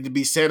they needed to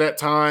be set at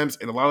times.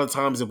 And a lot of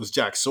times it was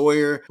Jack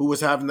Sawyer who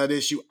was having that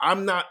issue.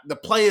 The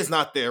play is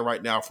not there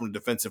right now from the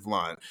defensive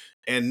line.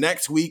 And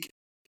next week,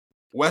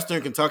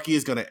 Western Kentucky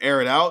is going to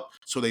air it out.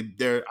 So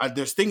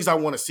there's things I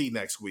want to see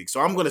next week.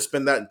 So I'm going to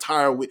spend that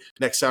entire week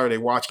next Saturday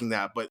watching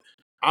that. But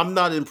I'm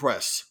not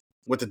impressed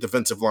with the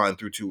defensive line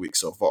through 2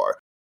 weeks so far.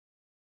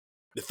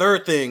 The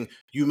third thing,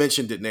 you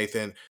mentioned it,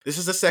 Nathan. This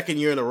is the second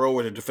year in a row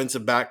where the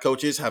defensive back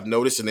coaches have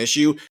noticed an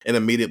issue and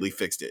immediately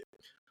fixed it.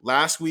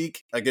 Last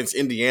week against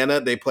Indiana,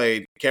 they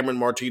played Cameron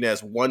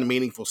Martinez one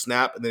meaningful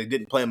snap, and then they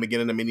didn't play him again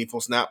in a meaningful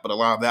snap, but a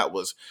lot of that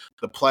was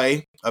the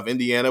play of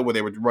Indiana where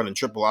they were running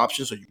triple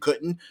options, so you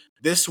couldn't.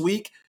 This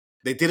week,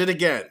 they did it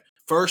again.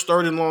 First,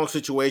 3rd and long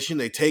situation,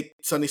 they take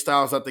Sonny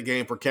Styles out the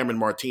game for Cameron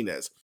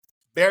Martinez.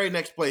 Very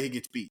next play, he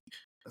gets beat.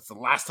 That's the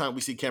last time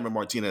we see Cameron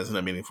Martinez in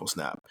a meaningful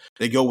snap.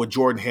 They go with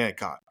Jordan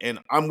Hancock. And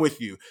I'm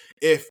with you.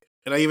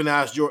 And I even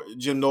asked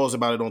Jim Knowles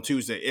about it on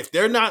Tuesday. If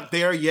they're not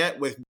there yet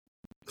with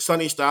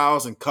Sonny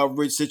Styles and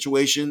coverage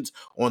situations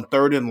on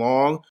 3rd and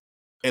long,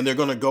 and they're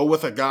going to go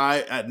with a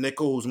guy at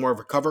nickel who's more of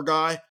a cover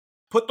guy,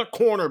 put the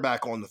corner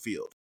back on the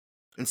field.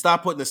 And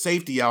stop putting the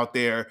safety out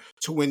there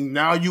to when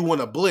now you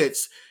want to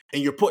blitz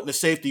and you're putting the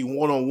safety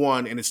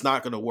one-on-one and it's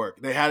not going to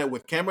work. They had it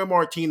with Cameron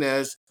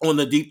Martinez on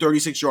the deep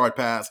 36-yard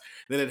pass.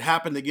 Then it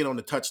happened again on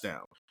the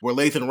touchdown where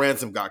Lathan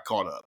Ransom got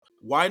caught up.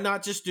 Why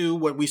not just do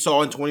what we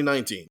saw in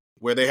 2019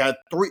 where they had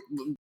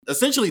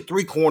essentially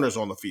three corners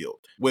on the field?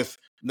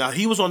 Now,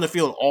 he was on the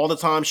field all the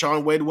time,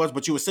 Sean Wade was,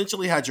 but you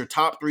essentially had your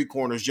top three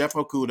corners, Jeff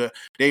Okudah,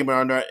 Dave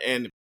Mariner,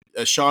 and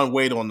Sean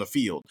Wade on the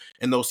field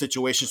in those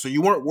situations. So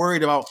you weren't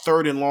worried about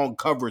 3rd and long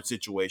coverage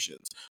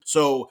situations.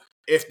 So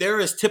if there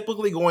is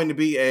typically going to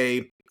be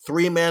a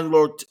 3-man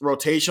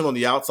rotation on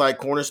the outside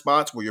corner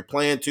spots where you're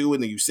playing 2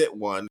 and then you sit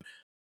 1,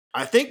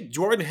 I think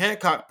Jordan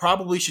Hancock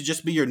probably should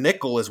just be your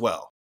nickel as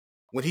well.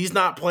 When he's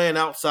not playing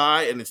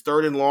outside and it's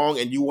 3rd and long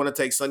and you want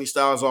to take Sonny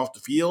Styles off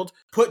the field,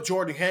 put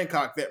Jordan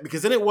Hancock there,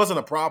 because then it wasn't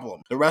a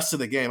problem the rest of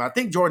the game. I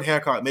think Jordan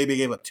Hancock maybe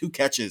gave up 2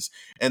 catches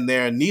in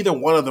there, and neither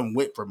one of them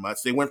went for much.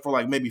 They went for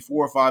like maybe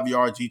 4 or 5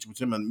 yards each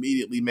with him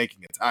immediately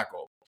making a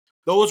tackle.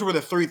 Those were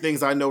the 3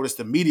 things I noticed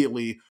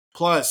immediately.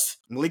 Plus,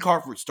 Malik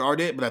Hartford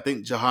started, but I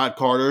think Jahad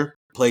Carter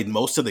played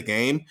most of the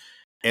game,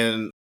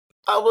 and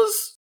I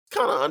was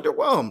kind of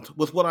underwhelmed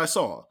with what I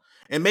saw.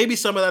 And maybe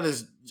some of that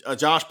is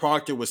Josh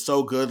Proctor was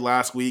so good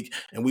last week,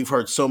 and we've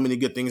heard so many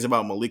good things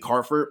about Malik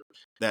Hartford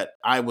that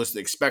I was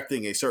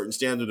expecting a certain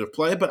standard of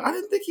play, but I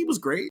didn't think he was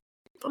great.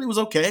 I thought he was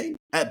okay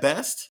at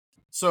best.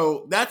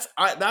 So that's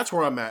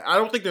where I'm at. I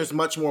don't think there's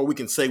much more we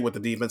can say with the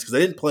defense because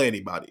they didn't play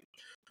anybody.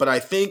 But I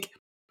think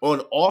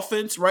on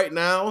offense right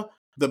now,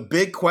 the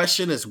big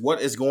question is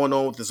what is going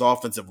on with this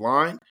offensive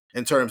line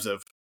in terms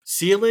of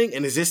ceiling,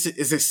 and is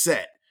this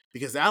set?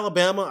 Because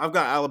Alabama, I've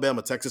got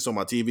Alabama, Texas on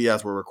my TV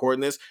as we're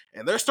recording this,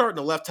 and they're starting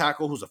a left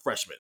tackle who's a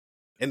freshman.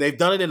 And they've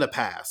done it in the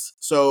past.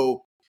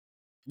 So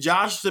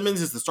Josh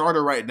Simmons is the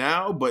starter right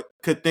now, but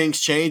could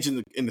things change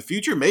in the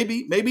future?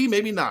 Maybe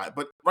not.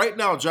 But right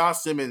now, Josh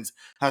Simmons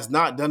has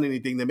not done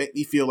anything to make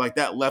me feel like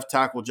that left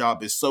tackle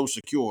job is so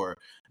secure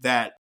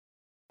that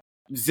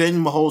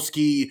Zen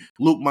Maholski,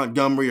 Luke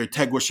Montgomery, or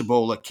Tegwa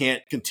Shabola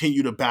can't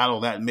continue to battle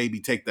that and maybe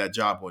take that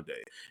job one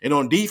day. And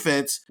on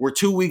defense, we're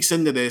 2 weeks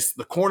into this.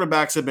 The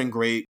cornerbacks have been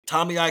great.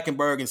 Tommy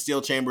Eichenberg and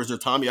Steel Chambers are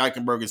Tommy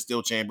Eichenberg and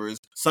Steel Chambers.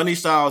 Sonny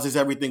Styles is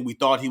everything we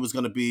thought he was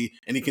going to be,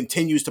 and he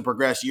continues to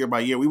progress year by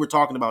year. We were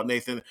talking about,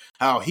 Nathan,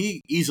 how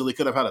he easily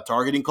could have had a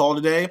targeting call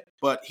today,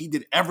 but he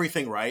did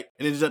everything right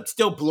and ended up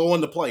still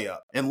blowing the play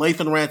up. And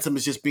Lathan Ransom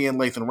is just being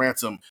Lathan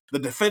Ransom. The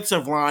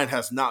defensive line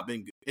has not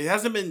been good. It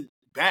hasn't been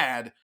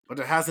bad, but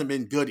it hasn't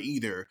been good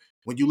either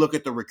when you look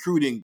at the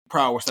recruiting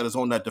prowess that is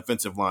on that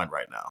defensive line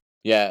right now.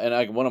 Yeah,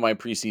 and one of my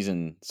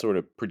preseason sort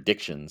of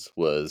predictions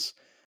was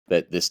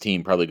that this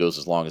team probably goes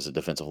as long as the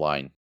defensive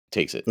line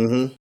takes it.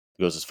 Mm-hmm.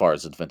 Goes as far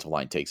as the defensive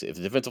line takes it. If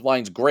the defensive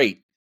line's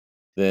great,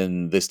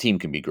 then this team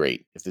can be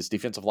great. If this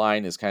defensive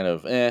line is kind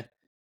of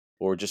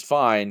or just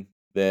fine,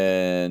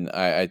 then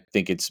I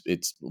think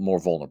it's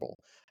more vulnerable.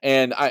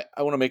 And I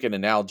want to make an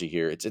analogy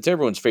here. It's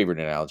everyone's favorite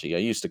analogy. I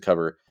used to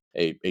cover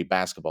a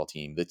basketball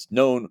team that's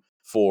known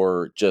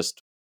for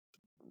just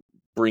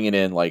bringing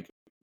in like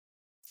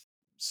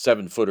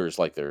 7-footers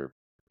like they're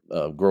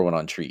growing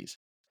on trees.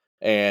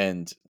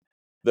 And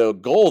the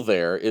goal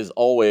there is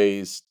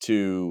always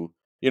to,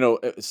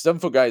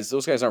 7-foot guys,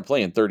 those guys aren't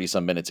playing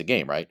 30-some minutes a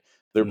game, right?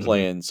 They're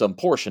playing some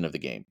portion of the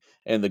game.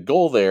 And the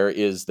goal there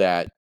is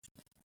that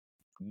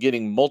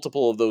getting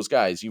multiple of those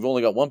guys, you've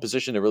only got one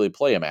position to really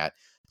play them at.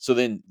 So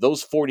then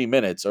those 40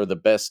 minutes are the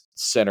best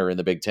center in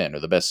the Big Ten or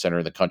the best center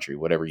in the country,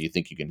 whatever you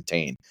think you can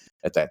attain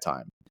at that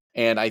time.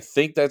 And I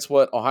think that's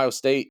what Ohio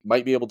State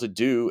might be able to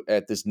do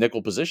at this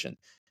nickel position.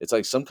 It's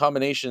like some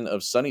combination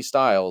of Sonny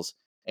Styles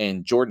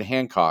and Jordan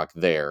Hancock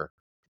there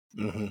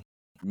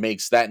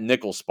makes that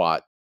nickel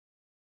spot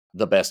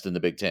the best in the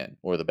Big Ten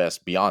or the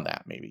best beyond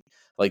that, maybe.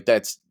 Like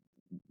that's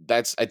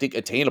I think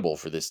attainable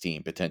for this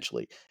team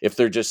potentially if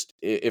they're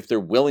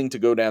willing to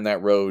go down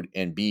that road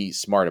and be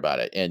smart about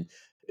it. And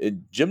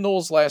Jim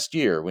Knowles last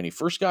year when he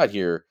first got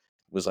here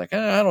was like,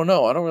 I don't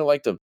know, I don't really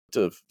like to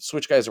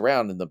switch guys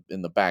around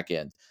in the back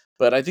end.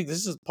 But I think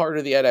this is part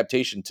of the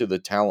adaptation to the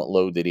talent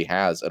load that he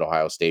has at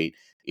Ohio State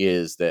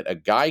is that a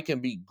guy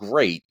can be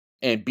great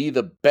and be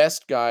the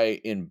best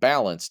guy in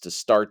balance to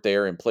start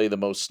there and play the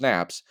most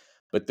snaps.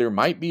 But there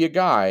might be a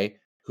guy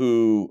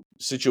who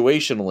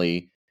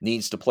situationally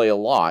needs to play a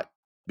lot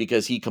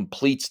because he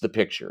completes the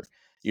picture.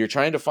 You're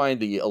trying to find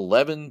the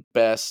 11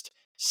 best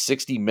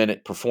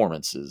 60-minute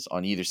performances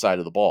on either side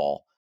of the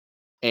ball.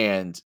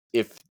 And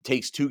if it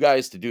takes 2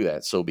 guys to do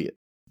that, so be it.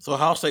 So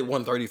Ohio State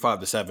won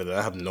 35-7, and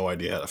I have no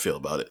idea how to feel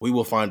about it. We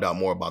will find out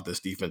more about this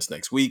defense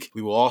next week.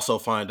 We will also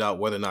find out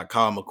whether or not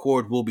Kyle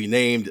McCord will be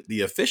named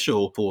the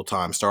official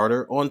full-time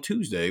starter on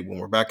Tuesday when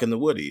we're back in the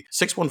Woody.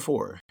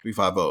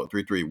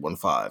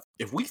 614-350-3315.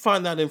 If we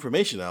find that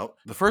information out,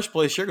 the first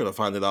place you're going to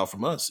find it out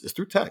from us is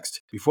through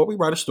text. Before we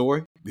write a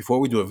story, before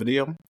we do a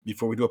video,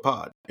 before we do a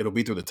pod, it'll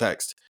be through the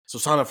text. So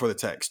sign up for the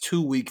text.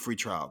 2-week free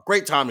trial.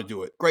 Great time to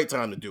do it.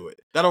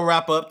 That'll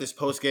wrap up this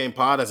post-game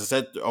pod. As I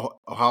said,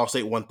 Ohio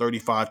State won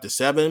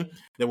 35-7.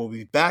 Then we'll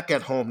be back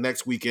at home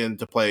next weekend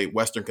to play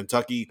Western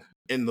Kentucky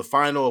in the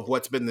final of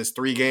what's been this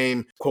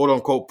 3-game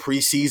quote-unquote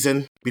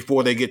preseason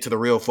before they get to the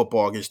real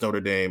football against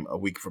Notre Dame a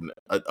week from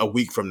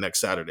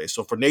next Saturday.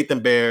 So for Nathan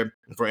Baird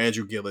and for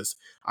Andrew Gillis,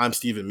 I'm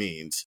Stephen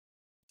Means,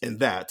 and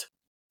that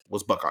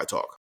was Buckeye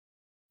Talk.